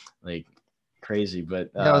inappropriate, like crazy.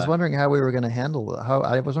 But Yeah, I was wondering how we were going to handle how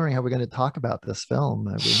I was wondering how we're going to talk about this film.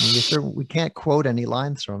 I mean, we can't quote any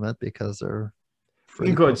lines from it because they're you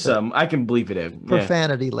can pretty quote some. I can bleep it out. Yeah,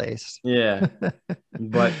 profanity laced. yeah,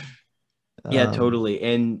 but yeah, um, totally.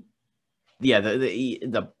 And yeah,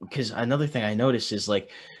 the because another thing I noticed is, like,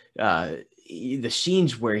 uh the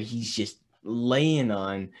scenes where he's just laying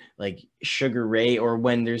on, like, Sugar Ray, or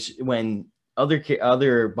when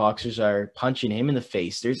other boxers are punching him in the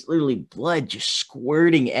face, there's literally blood just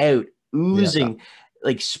squirting out, yeah, oozing,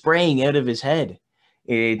 like spraying out of his head.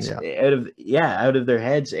 It's yeah, out of their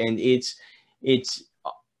heads. And it's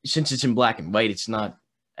since it's in black and white, it's not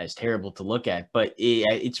as terrible to look at, but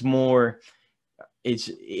it's more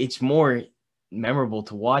memorable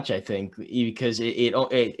to watch, I think, because it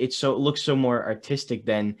looks so more artistic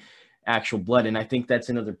than actual blood. And I think that's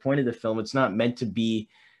another point of the film. It's not meant to be.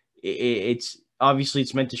 It's obviously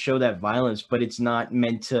it's meant to show that violence, but it's not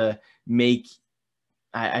meant to make.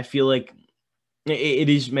 I feel like it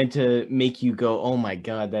is meant to make you go, "Oh my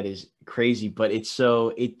god, that is crazy," but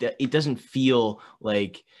it doesn't feel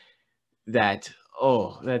like that.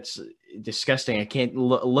 Oh, disgusting. I can't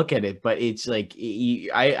look at it, but it's like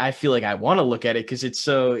I feel like I want to look at it because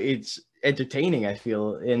it's entertaining. I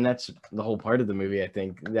feel, and that's the whole part of the movie. I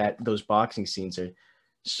think that those boxing scenes are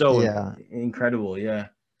so Yeah. incredible. Yeah,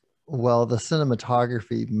 Well, the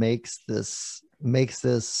cinematography makes this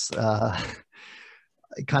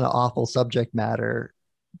kind of awful subject matter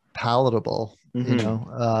palatable. You hmm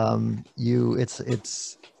know, you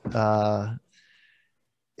uh,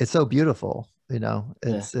 it's so beautiful. You know,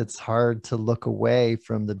 yeah, it's hard to look away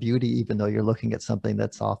from the beauty, even though you're looking at something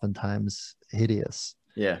that's oftentimes hideous.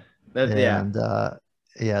 yeah, yeah, And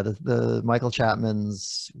yeah, the Michael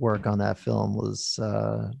Chapman's work on that film was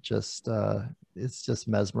just it's just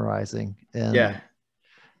mesmerizing yeah,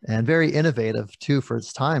 and very innovative too for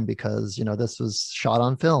its time, because you know this was shot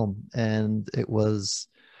on film, and it was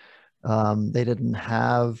they didn't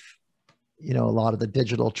have, you know, a lot of the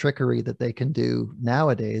digital trickery that they can do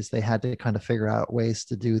nowadays. They had to kind of figure out ways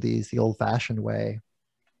to do these the old fashioned way.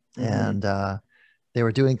 hmm And they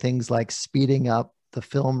were doing things like speeding up the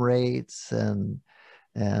film rates, and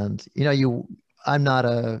you know, you I'm not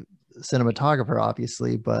a cinematographer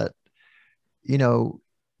obviously, but you know,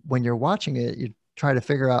 when you're watching it, you try to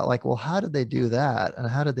figure out like, well, how did they do that and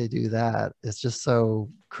how did they do that? It's just so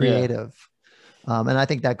yeah, creative. And I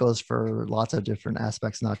think that goes for lots of different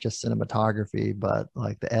aspects, not just cinematography, but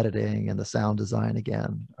like the editing and the sound design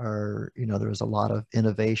again, or, you know, there's a lot of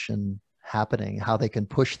innovation happening, how they can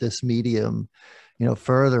push this medium, you know,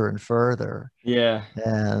 further and further. yeah,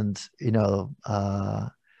 And, you know,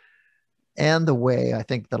 and the way I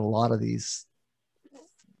think that a lot of these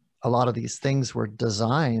things were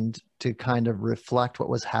designed to kind of reflect what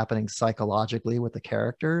was happening psychologically with the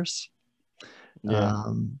characters. yeah.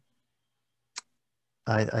 Um,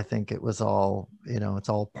 I think it was all, you know, it's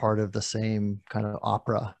all part of the same kind of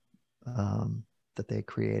opera that they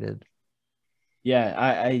created. Yeah,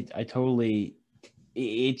 I totally.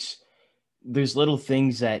 It's there's little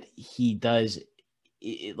things that he does,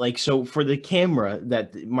 like so for the camera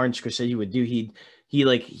that Martin Scorsese would do. He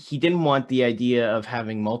didn't want the idea of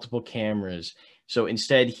having multiple cameras, so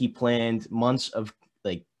instead he planned months of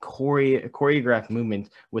like choreographed movement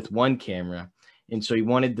with one camera, and so he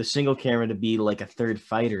wanted the single camera to be like a third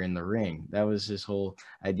fighter in the ring. That was his whole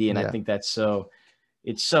idea, and I Yeah. think that's so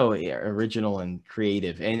it's so original and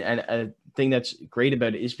creative. And a thing that's great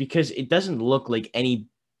about it is because it doesn't look like any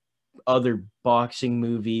other boxing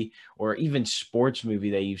movie or even sports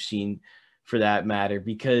movie that you've seen for that matter.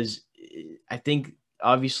 Because I think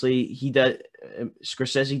obviously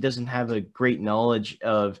Scorsese doesn't have a great knowledge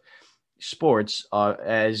of sports,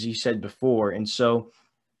 as you said before, and so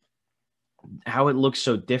how it looks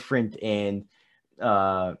so different and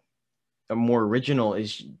uh, more original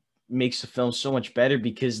is makes the film so much better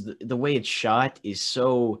because the way it's shot is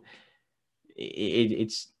so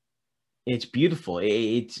it's beautiful.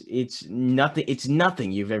 It's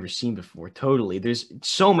nothing you've ever seen before. Totally. There's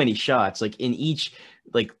so many shots. Like in each,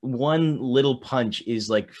 like one little punch is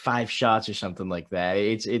like five shots or something like that.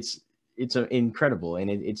 Incredible,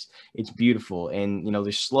 and it's beautiful. And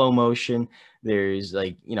there's slow motion. There's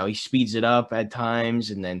like he speeds it up at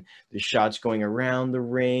times, and then the shots going around the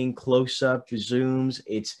ring, close up, zooms.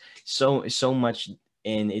 It's so much,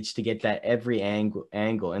 and it's to get that every angle.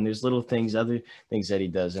 And there's little things, other things that he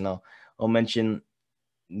does, and I'll mention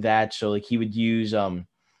that. So like he would use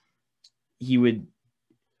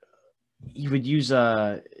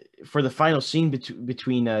for the final scene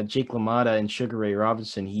between Jake LaMotta and Sugar Ray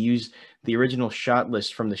Robinson. He used the original shot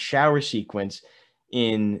list from the shower sequence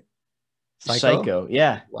in Psycho. Psycho,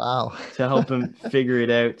 yeah, Wow. to help him figure it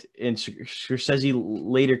out. And Scorsese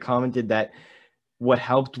later commented that what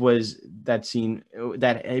helped was that scene,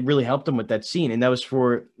 that it really helped him with that scene, and that was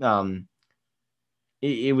for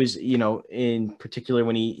it was in particular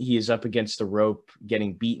when he is up against the rope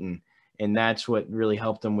getting beaten, and that's what really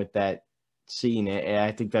helped him with that scene. And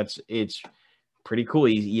I think it's pretty cool.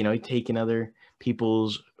 He taking other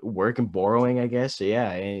people's work and borrowing, I guess.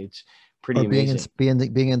 Yeah, it's pretty Or amazing.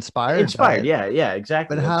 being inspired by Inspired, it. yeah,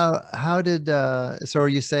 exactly. But That's how did so are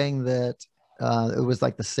you saying that it was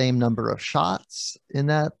like the same number of shots in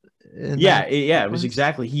Yeah, that yeah, it was sequence?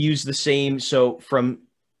 exactly. He used the same. So from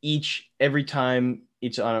every time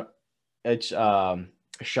it's a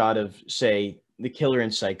shot of, say, the killer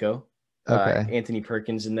in Psycho, Okay. Anthony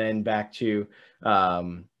Perkins, and then back to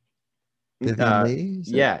um Vivian Lee,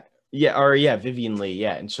 is it? yeah, yeah, or yeah, Vivian Lee,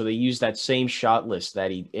 yeah. And so they used that same shot list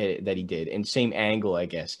that he did, and same angle, I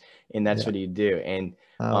guess, and that's Yeah. what he'd do. And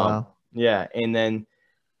Oh wow. yeah, and then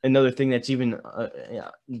another thing that's even yeah,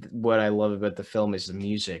 what I love about the film is the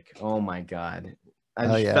music. Oh my god,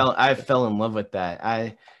 Oh yeah. I fell in love with that.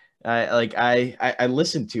 I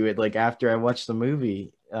listened to it like after I watched the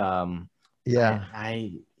movie. I Yeah.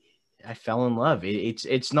 I I fell in love.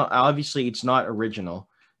 It's not, obviously it's not original.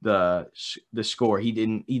 The score, he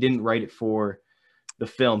didn't write it for the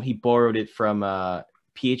film. He borrowed it from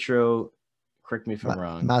Pietro. Correct me if I'm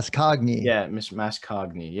wrong. Mascagni. Yeah, Miss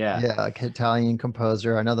Mascagni. Yeah, Yeah, like Italian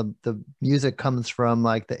composer. I know the music comes from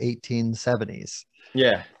like the 1870s,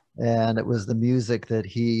 yeah. and it was the music that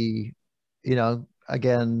he,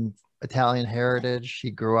 again, Italian heritage. He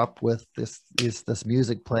grew up with this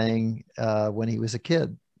music playing when he was a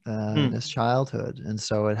kid in Hmm. his childhood, and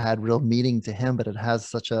so it had real meaning to him. But it has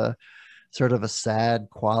such a sort of a sad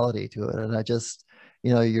quality to it, and I just,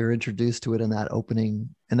 you're introduced to it in that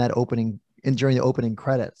opening and during the opening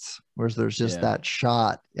credits, whereas there's just Yeah, that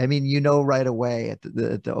shot. I mean, right away at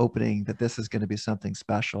the opening that this is going to be something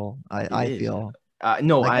special. I it I is. feel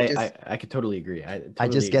No, like I could totally agree. I I totally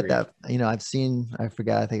just get agree. that, I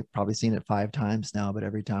forget, I think I've probably seen it 5 times now, but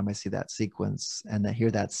every time I see that sequence and I hear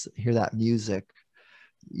that music,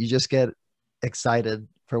 you just get excited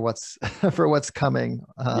for what's for what's coming.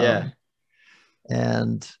 Yeah.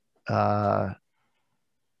 And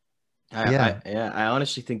yeah, I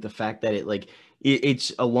honestly think the fact that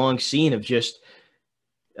it's a long scene of just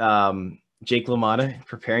Jake LaMotta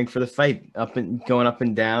preparing for the fight, going up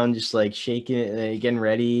and down, just like shaking it, getting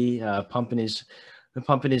ready, pumping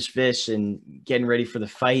his fists and getting ready for the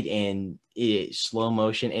fight, and slow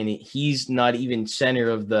motion, and he's not even center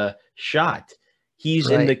of the shot. He's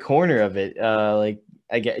in right. the corner of it, like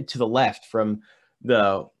I get to the left from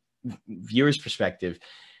the viewer's perspective.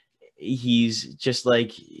 He's just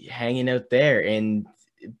like hanging out there, and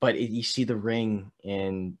you see the ring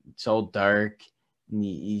and it's all dark, and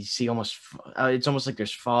you see it's almost like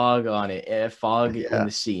there's fog on it, fog in Yeah.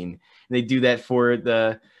 the scene. And they do that for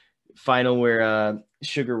the final where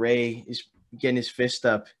Sugar Ray is getting his fist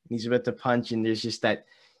up and he's about to punch, and there's just that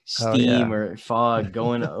Oh steam yeah. or fog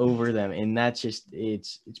going over them, and that's just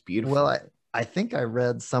it's Well, beautiful. I think I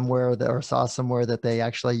read somewhere that, or saw somewhere, that they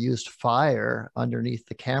actually used fire underneath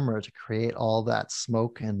the camera to create all that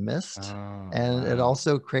smoke and mist. Oh And it wow.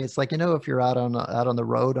 also creates, like, if you're out on the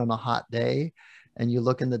road on a hot day and you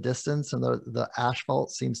look in the distance and the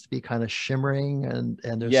asphalt seems to be kind of shimmering, and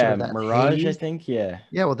there's sort Yeah, of that Mirage, I haze. think. Yeah.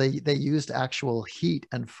 Yeah, well, they used actual heat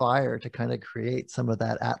and fire to kind of create some of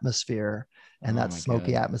that atmosphere and Oh that my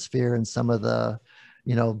smoky god. atmosphere and some of the,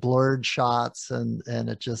 blurred shots, and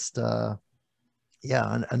it just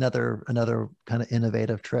yeah, another kind of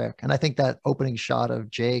innovative trick. And I think that opening shot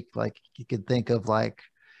of Jake, like, you could think of, like,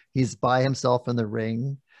 he's by himself in the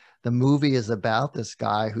ring. The movie is about this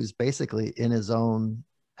guy who's basically in his own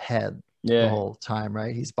head the Yeah. whole time,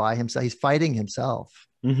 right? He's by himself. He's fighting himself.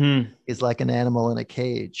 Mm-hmm. He's like an animal in a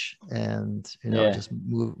cage, and Yeah. just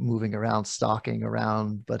moving around, stalking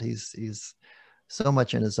around, but he's so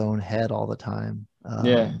much in his own head all the time.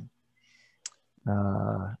 Yeah.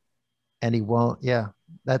 Uh, and he won't. Yeah,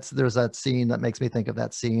 there's that scene that makes me think of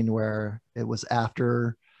that scene where it was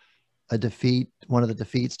after one of the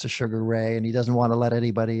defeats to Sugar Ray, and he doesn't want to let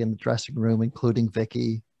anybody in the dressing room, including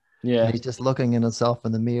Vicky. And Yeah. he's just looking at himself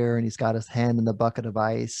in the mirror, and he's got his hand in the bucket of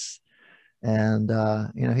ice, and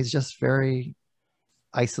he's just very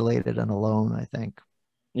isolated and alone, I think.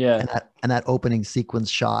 Yeah. And that opening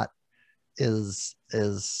sequence shot is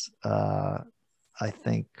I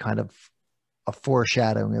think kind of a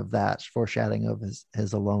foreshadowing of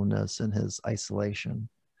his aloneness and his isolation.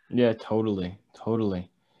 Yeah. Totally.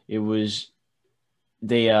 Totally. It was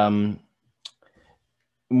they as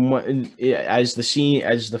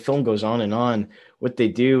the film goes on and on, what they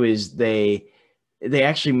do is they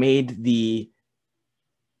actually made the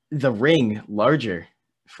ring larger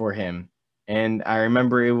for him, and I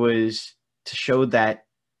remember it was to show that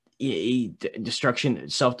destruction,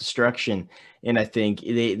 self-destruction, and I think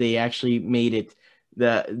they actually made it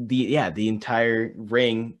the entire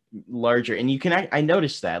ring larger, and I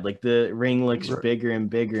noticed that like the ring looks bigger and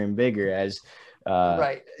bigger and bigger as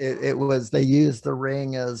Right. It was, they used the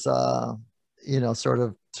ring as sort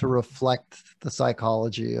of to reflect the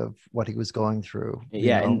psychology of what he was going through.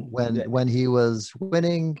 yeah, and When he was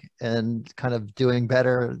winning and kind of doing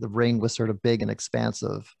better, the ring was sort of big and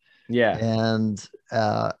expansive. yeah. And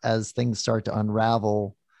as things start to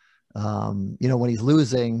unravel, when he's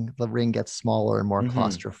losing, the ring gets smaller and more Hmm.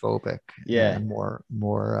 claustrophobic Yeah. and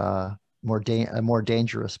a more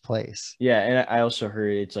dangerous place. Yeah, and I also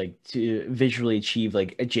heard it's like to visually achieve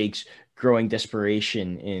like a Jake's growing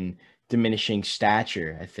desperation in diminishing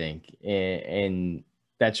stature, I think. And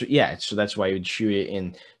that's yeah, so that's why you would shoot it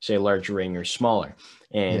in say a large ring or smaller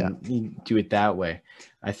Yeah. and you do it that way.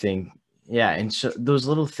 I think yeah, and so those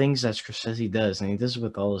little things that Scorsese does, and he does it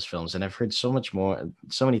with all his films, and I've heard so much more,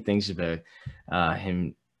 so many things about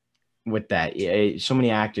him with that. Yeah, so many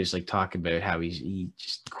actors like talk about how he's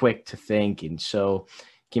just quick to think and so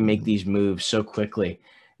can make Mhm. these moves so quickly,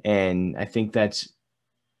 and I think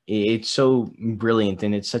it's so brilliant,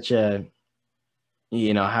 and it's such a,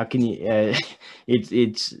 how can you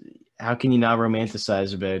it's how can you not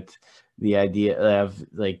romanticize about the idea of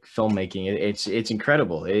like filmmaking? It's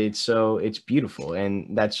incredible. It's beautiful,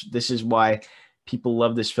 and this is why people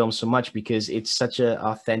love this film so much, because it's such a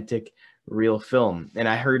authentic, real film. And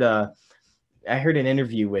I heard an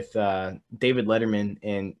interview with David Letterman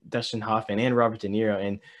and Dustin Hoffman and Robert De Niro,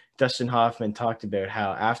 and Dustin Hoffman talked about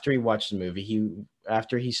how after he watched the movie,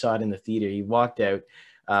 after he saw it in the theater, he walked out.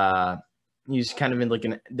 Uh, he was kind of in like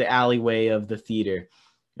the alleyway of the theater,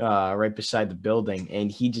 right beside the building,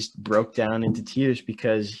 and he just broke down into tears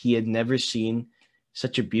because he had never seen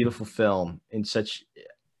such a beautiful film in such,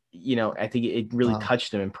 I think it really Wow.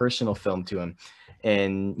 touched him, and personal film to him.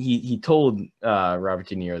 And he told Robert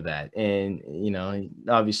De Niro that, and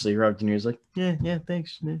obviously Robert De Niro's like, yeah, yeah,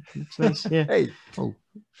 thanks, yeah, it's nice, yeah, Hey. Oh.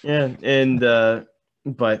 yeah, and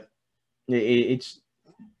but it's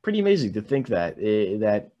pretty amazing to think that.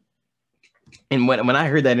 And when I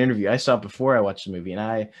heard that interview, I saw it before I watched the movie, and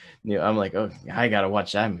I'm like, oh, I gotta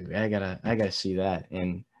watch that movie. I gotta see that,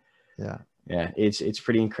 and Yeah. yeah, it's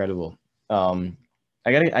pretty incredible. Um,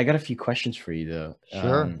 I got a few questions for you though.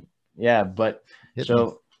 Sure. Yeah, but Hit me.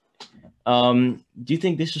 so do you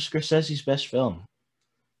think this is Scorsese's best film?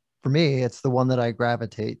 For me, it's the one that I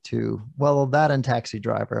gravitate to. Well, that and Taxi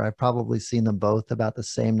Driver. I've probably seen them both about the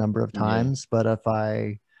same number of Yeah, times. But if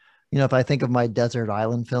I think of my desert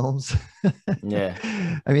island films, yeah.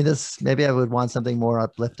 I mean, this maybe I would want something more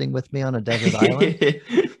uplifting with me on a desert island.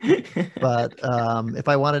 But if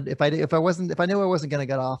I knew I wasn't going to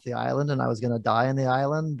get off the island and I was going to die on the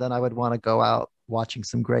island, then I would want to go out watching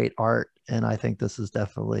some great art. And I think this is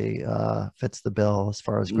definitely fits the bill as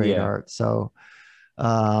far as great Yeah, art. So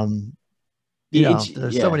um, yeah.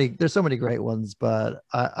 there's so many great ones, but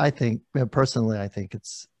I think personally, I think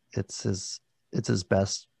it's it's his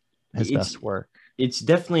It's best work. it's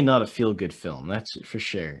definitely not a feel good film, that's for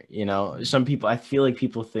sure. Some people, I feel like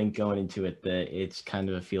people think going into it that it's kind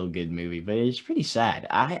of a feel good movie, but it's pretty sad.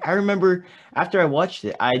 I remember after I watched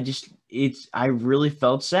it, I really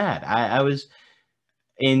felt sad. I was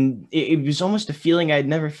and it was almost a feeling I'd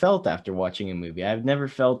never felt after watching a movie. I've never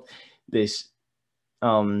felt this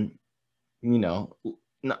um you know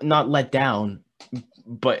not let down,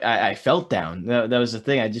 but I felt down. That was the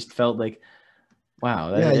thing. I just felt like,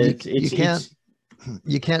 wow, Yeah, it's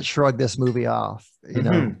you can't shrug this movie off.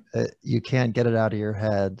 mhm. You can't get it out of your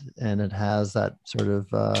head, and it has that sort of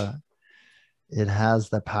it has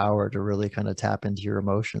the power to really kind of tap into your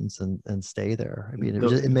emotions and stay there. I mean,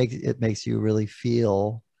 it makes you really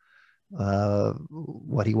feel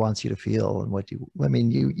what he wants you to feel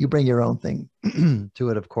and you bring your own thing to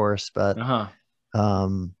it, of course, but Uh-huh.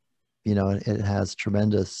 um, it has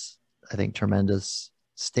tremendous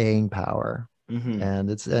staying power. Mhm.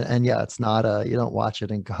 And yeah, it's not you don't watch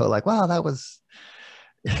it and go like, wow, that was,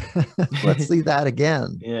 let's see that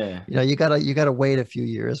again. Yeah, You gotta wait a few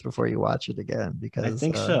years before you watch it again I because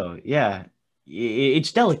think so. Yeah.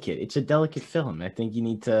 It's delicate. It's a delicate film. I think you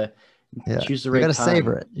need to yeah, choose the you right gotta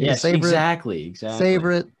savor time. it. You gotta Yes, exactly,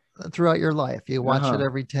 savor exactly. it throughout your life. You watch it Uh-huh.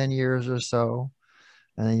 every 10 years or so,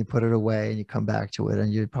 and then you put it away and you come back to it,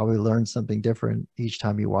 and you probably learn something different each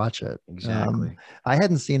time you watch it. Exactly. I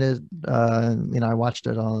hadn't seen it. I watched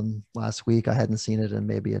it on last week. I hadn't seen it in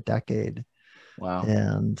maybe a decade, Wow.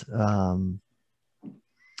 and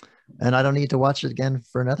I don't need to watch it again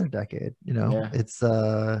for another decade. Yeah. It's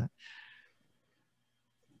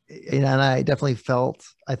and I definitely felt.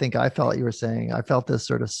 I think I felt you were saying. I felt this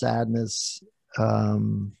sort of sadness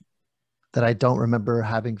um, that I don't remember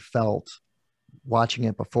having felt watching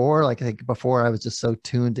it before. Like I think before I was just so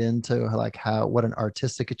tuned into like what an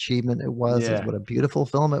artistic achievement it was, and Yeah. what a beautiful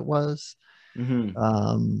film it was. Mhm.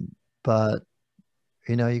 Um, but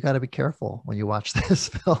you got to be careful when you watch this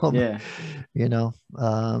film. Yeah. You know,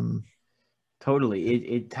 um, Totally.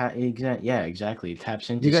 Yeah, exactly. It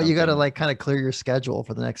taps into you got to something. like kind of clear your schedule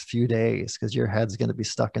for the next few days because your head's going to be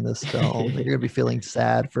stuck in this film. You're going to be feeling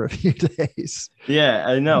sad for a few days. Yeah,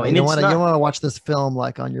 I know. You And don't it's want to you don't not. want to watch this film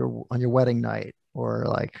like on your wedding night or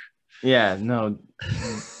like Yeah, no.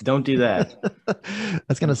 Don't do that.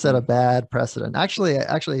 that's going to set a Mhm. bad precedent. Actually,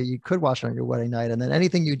 you could watch it on your wedding night, and then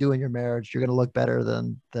anything you do in your marriage, you're going to look better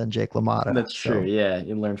than Jake LaMotta. That's true. So, Yeah,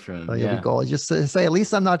 you learn from him. you'll be Yeah. gold. Just say, at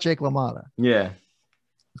least I'm not Jake LaMotta. Yeah.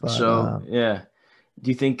 But So, yeah. Do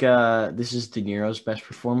you think this is De Niro's best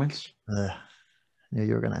performance? Knew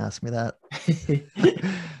you were going to ask me that.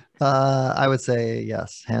 I would say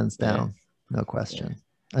yes, hands Yeah, down, no yeah. question.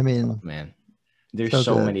 I Oh mean, man, there's so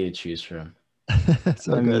so good. many to choose from.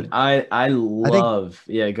 So I mean, good. I I think, love.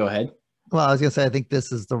 Yeah, go ahead. well, I was gonna say I think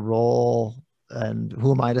this is the role, and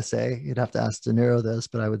who am I to say? You'd have to ask De Niro this,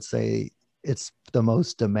 but I would say it's the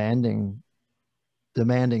most demanding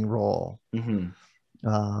role. Hmm.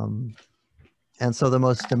 Um, and so the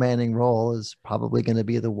most demanding role is probably going to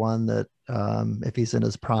be the one that, if he's in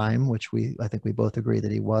his prime, which I think we both agree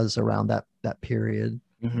that he was around that period,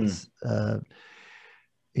 Hmm. is,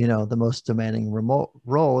 the most demanding remote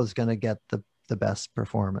role is going to get the best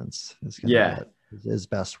performance, is going to Yeah. get his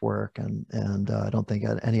best work. And I don't think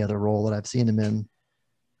any other role that I've seen him in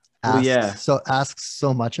Well, yeah. asks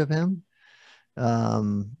so much of him.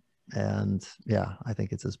 Um, and yeah, I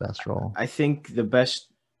think it's his best role. I think the best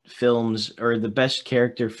films or the best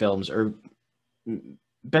character films or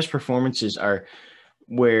best performances are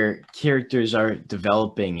where characters are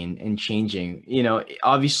developing and changing. You know,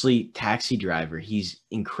 obviously Taxi Driver, he's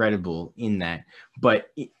incredible in that. But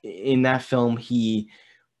in that film, he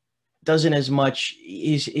doesn't as much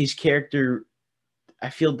his character I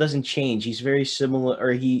feel doesn't change. He's very similar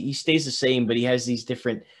or he stays the same, but he has these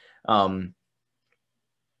different um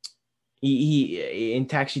he in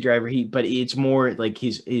Taxi Driver but it's more like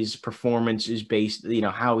his performance is based, you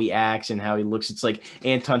know, how he acts and how he looks. It's like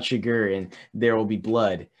Anton Chigurh and There Will Be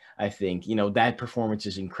Blood. I think, you know, that performance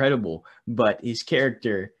is incredible, but his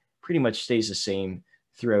character pretty much stays the same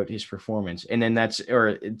throughout his performance. And then that's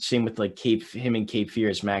or same with like him and Cape Fear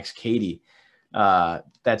as Max Cady.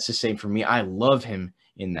 That's the same for me. I love him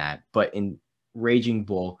in that, but in Raging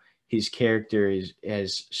Bull, his character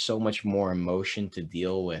has so much more emotion to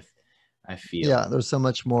deal with, I feel. Yeah, there's so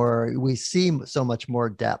much more. We see so much more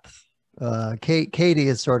depth. Katie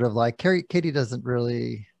is sort of like Katie doesn't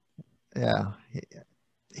really. Yeah,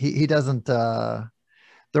 he doesn't. There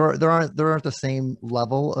aren't the same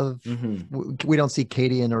level of. Hmm. We don't see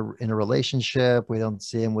Katie in a relationship. We don't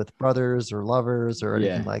see him with brothers or lovers or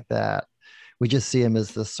anything Yeah. like that. We just see him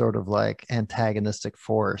as this sort of like antagonistic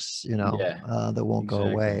force, Yeah. that won't go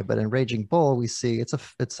away. Exactly. But in Raging Bull, we see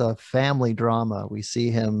it's a family drama. We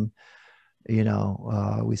see him,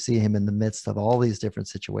 we see him in the midst of all these different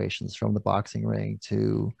situations, from the boxing ring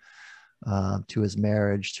to his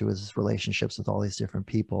marriage, to his relationships with all these different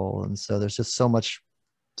people. And so there's just so much.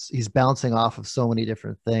 He's bouncing off of so many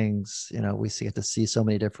different things. We get to see so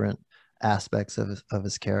many different aspects of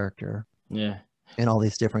his character Yeah. in all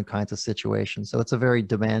these different kinds of situations. So it's a very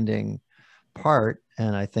demanding part,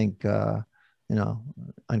 and I think, you know,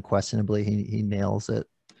 unquestionably he nails it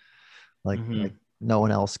like Hmm. no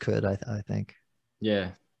one else could. I think.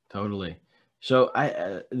 Yeah. Totally. So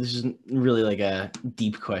I this is really like a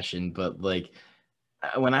deep question, but like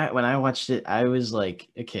when I watched it, I was like,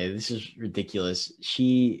 okay, this is ridiculous.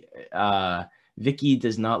 Vicky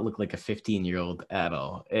does not look like a 15-year-old at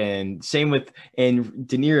all. And same with and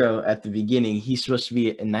De Niro at the beginning, he's supposed to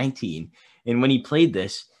be a 19. And when he played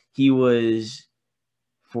this, he was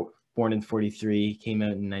born in 43, came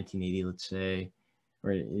out in 1980, let's say.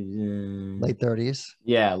 Or Late 30s.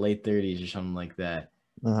 yeah, late 30s or something like that.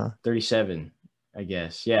 Uh-huh. 37, I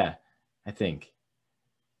guess. Yeah, I think.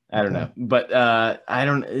 I don't Okay. know, but I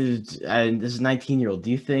don't. This is 19-year-old. Do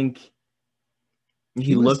you think he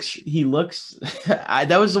He was looks? He looks.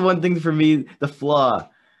 That was the one thing for me. The flaw.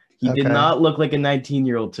 He did okay. not look like a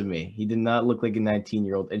 19-year-old to me. He did not look like a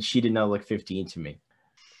 19-year-old, and she did not look 15 to me.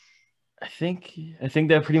 I think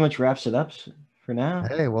that pretty much wraps it up for now.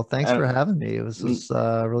 Hey, well, thanks I for having me. It was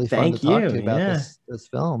really fun to Thank talk you. to you about Yeah, this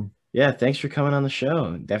film. yeah. Thanks for coming on the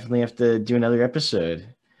show. Definitely have to do another episode.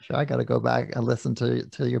 Sure, I got to go back and listen to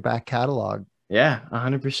your back catalog. Yeah,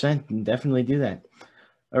 100%. Definitely do that.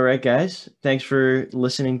 All right, guys. Thanks for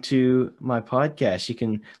listening to my podcast. You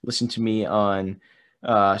can listen to me on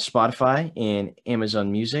Spotify and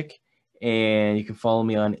Amazon Music, and you can follow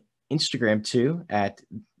me on Instagram too at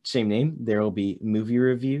same name. There will be movie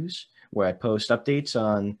reviews where I post updates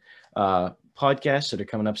on podcasts that are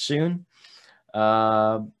coming up soon.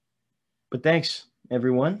 Uh, but thanks,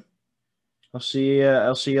 everyone. I'll see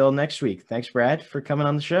you all next week. Thanks, Brad, for coming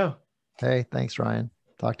on the show. Hey, thanks, Ryan.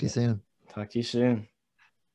 Talk to you Yeah. soon. Talk to you soon.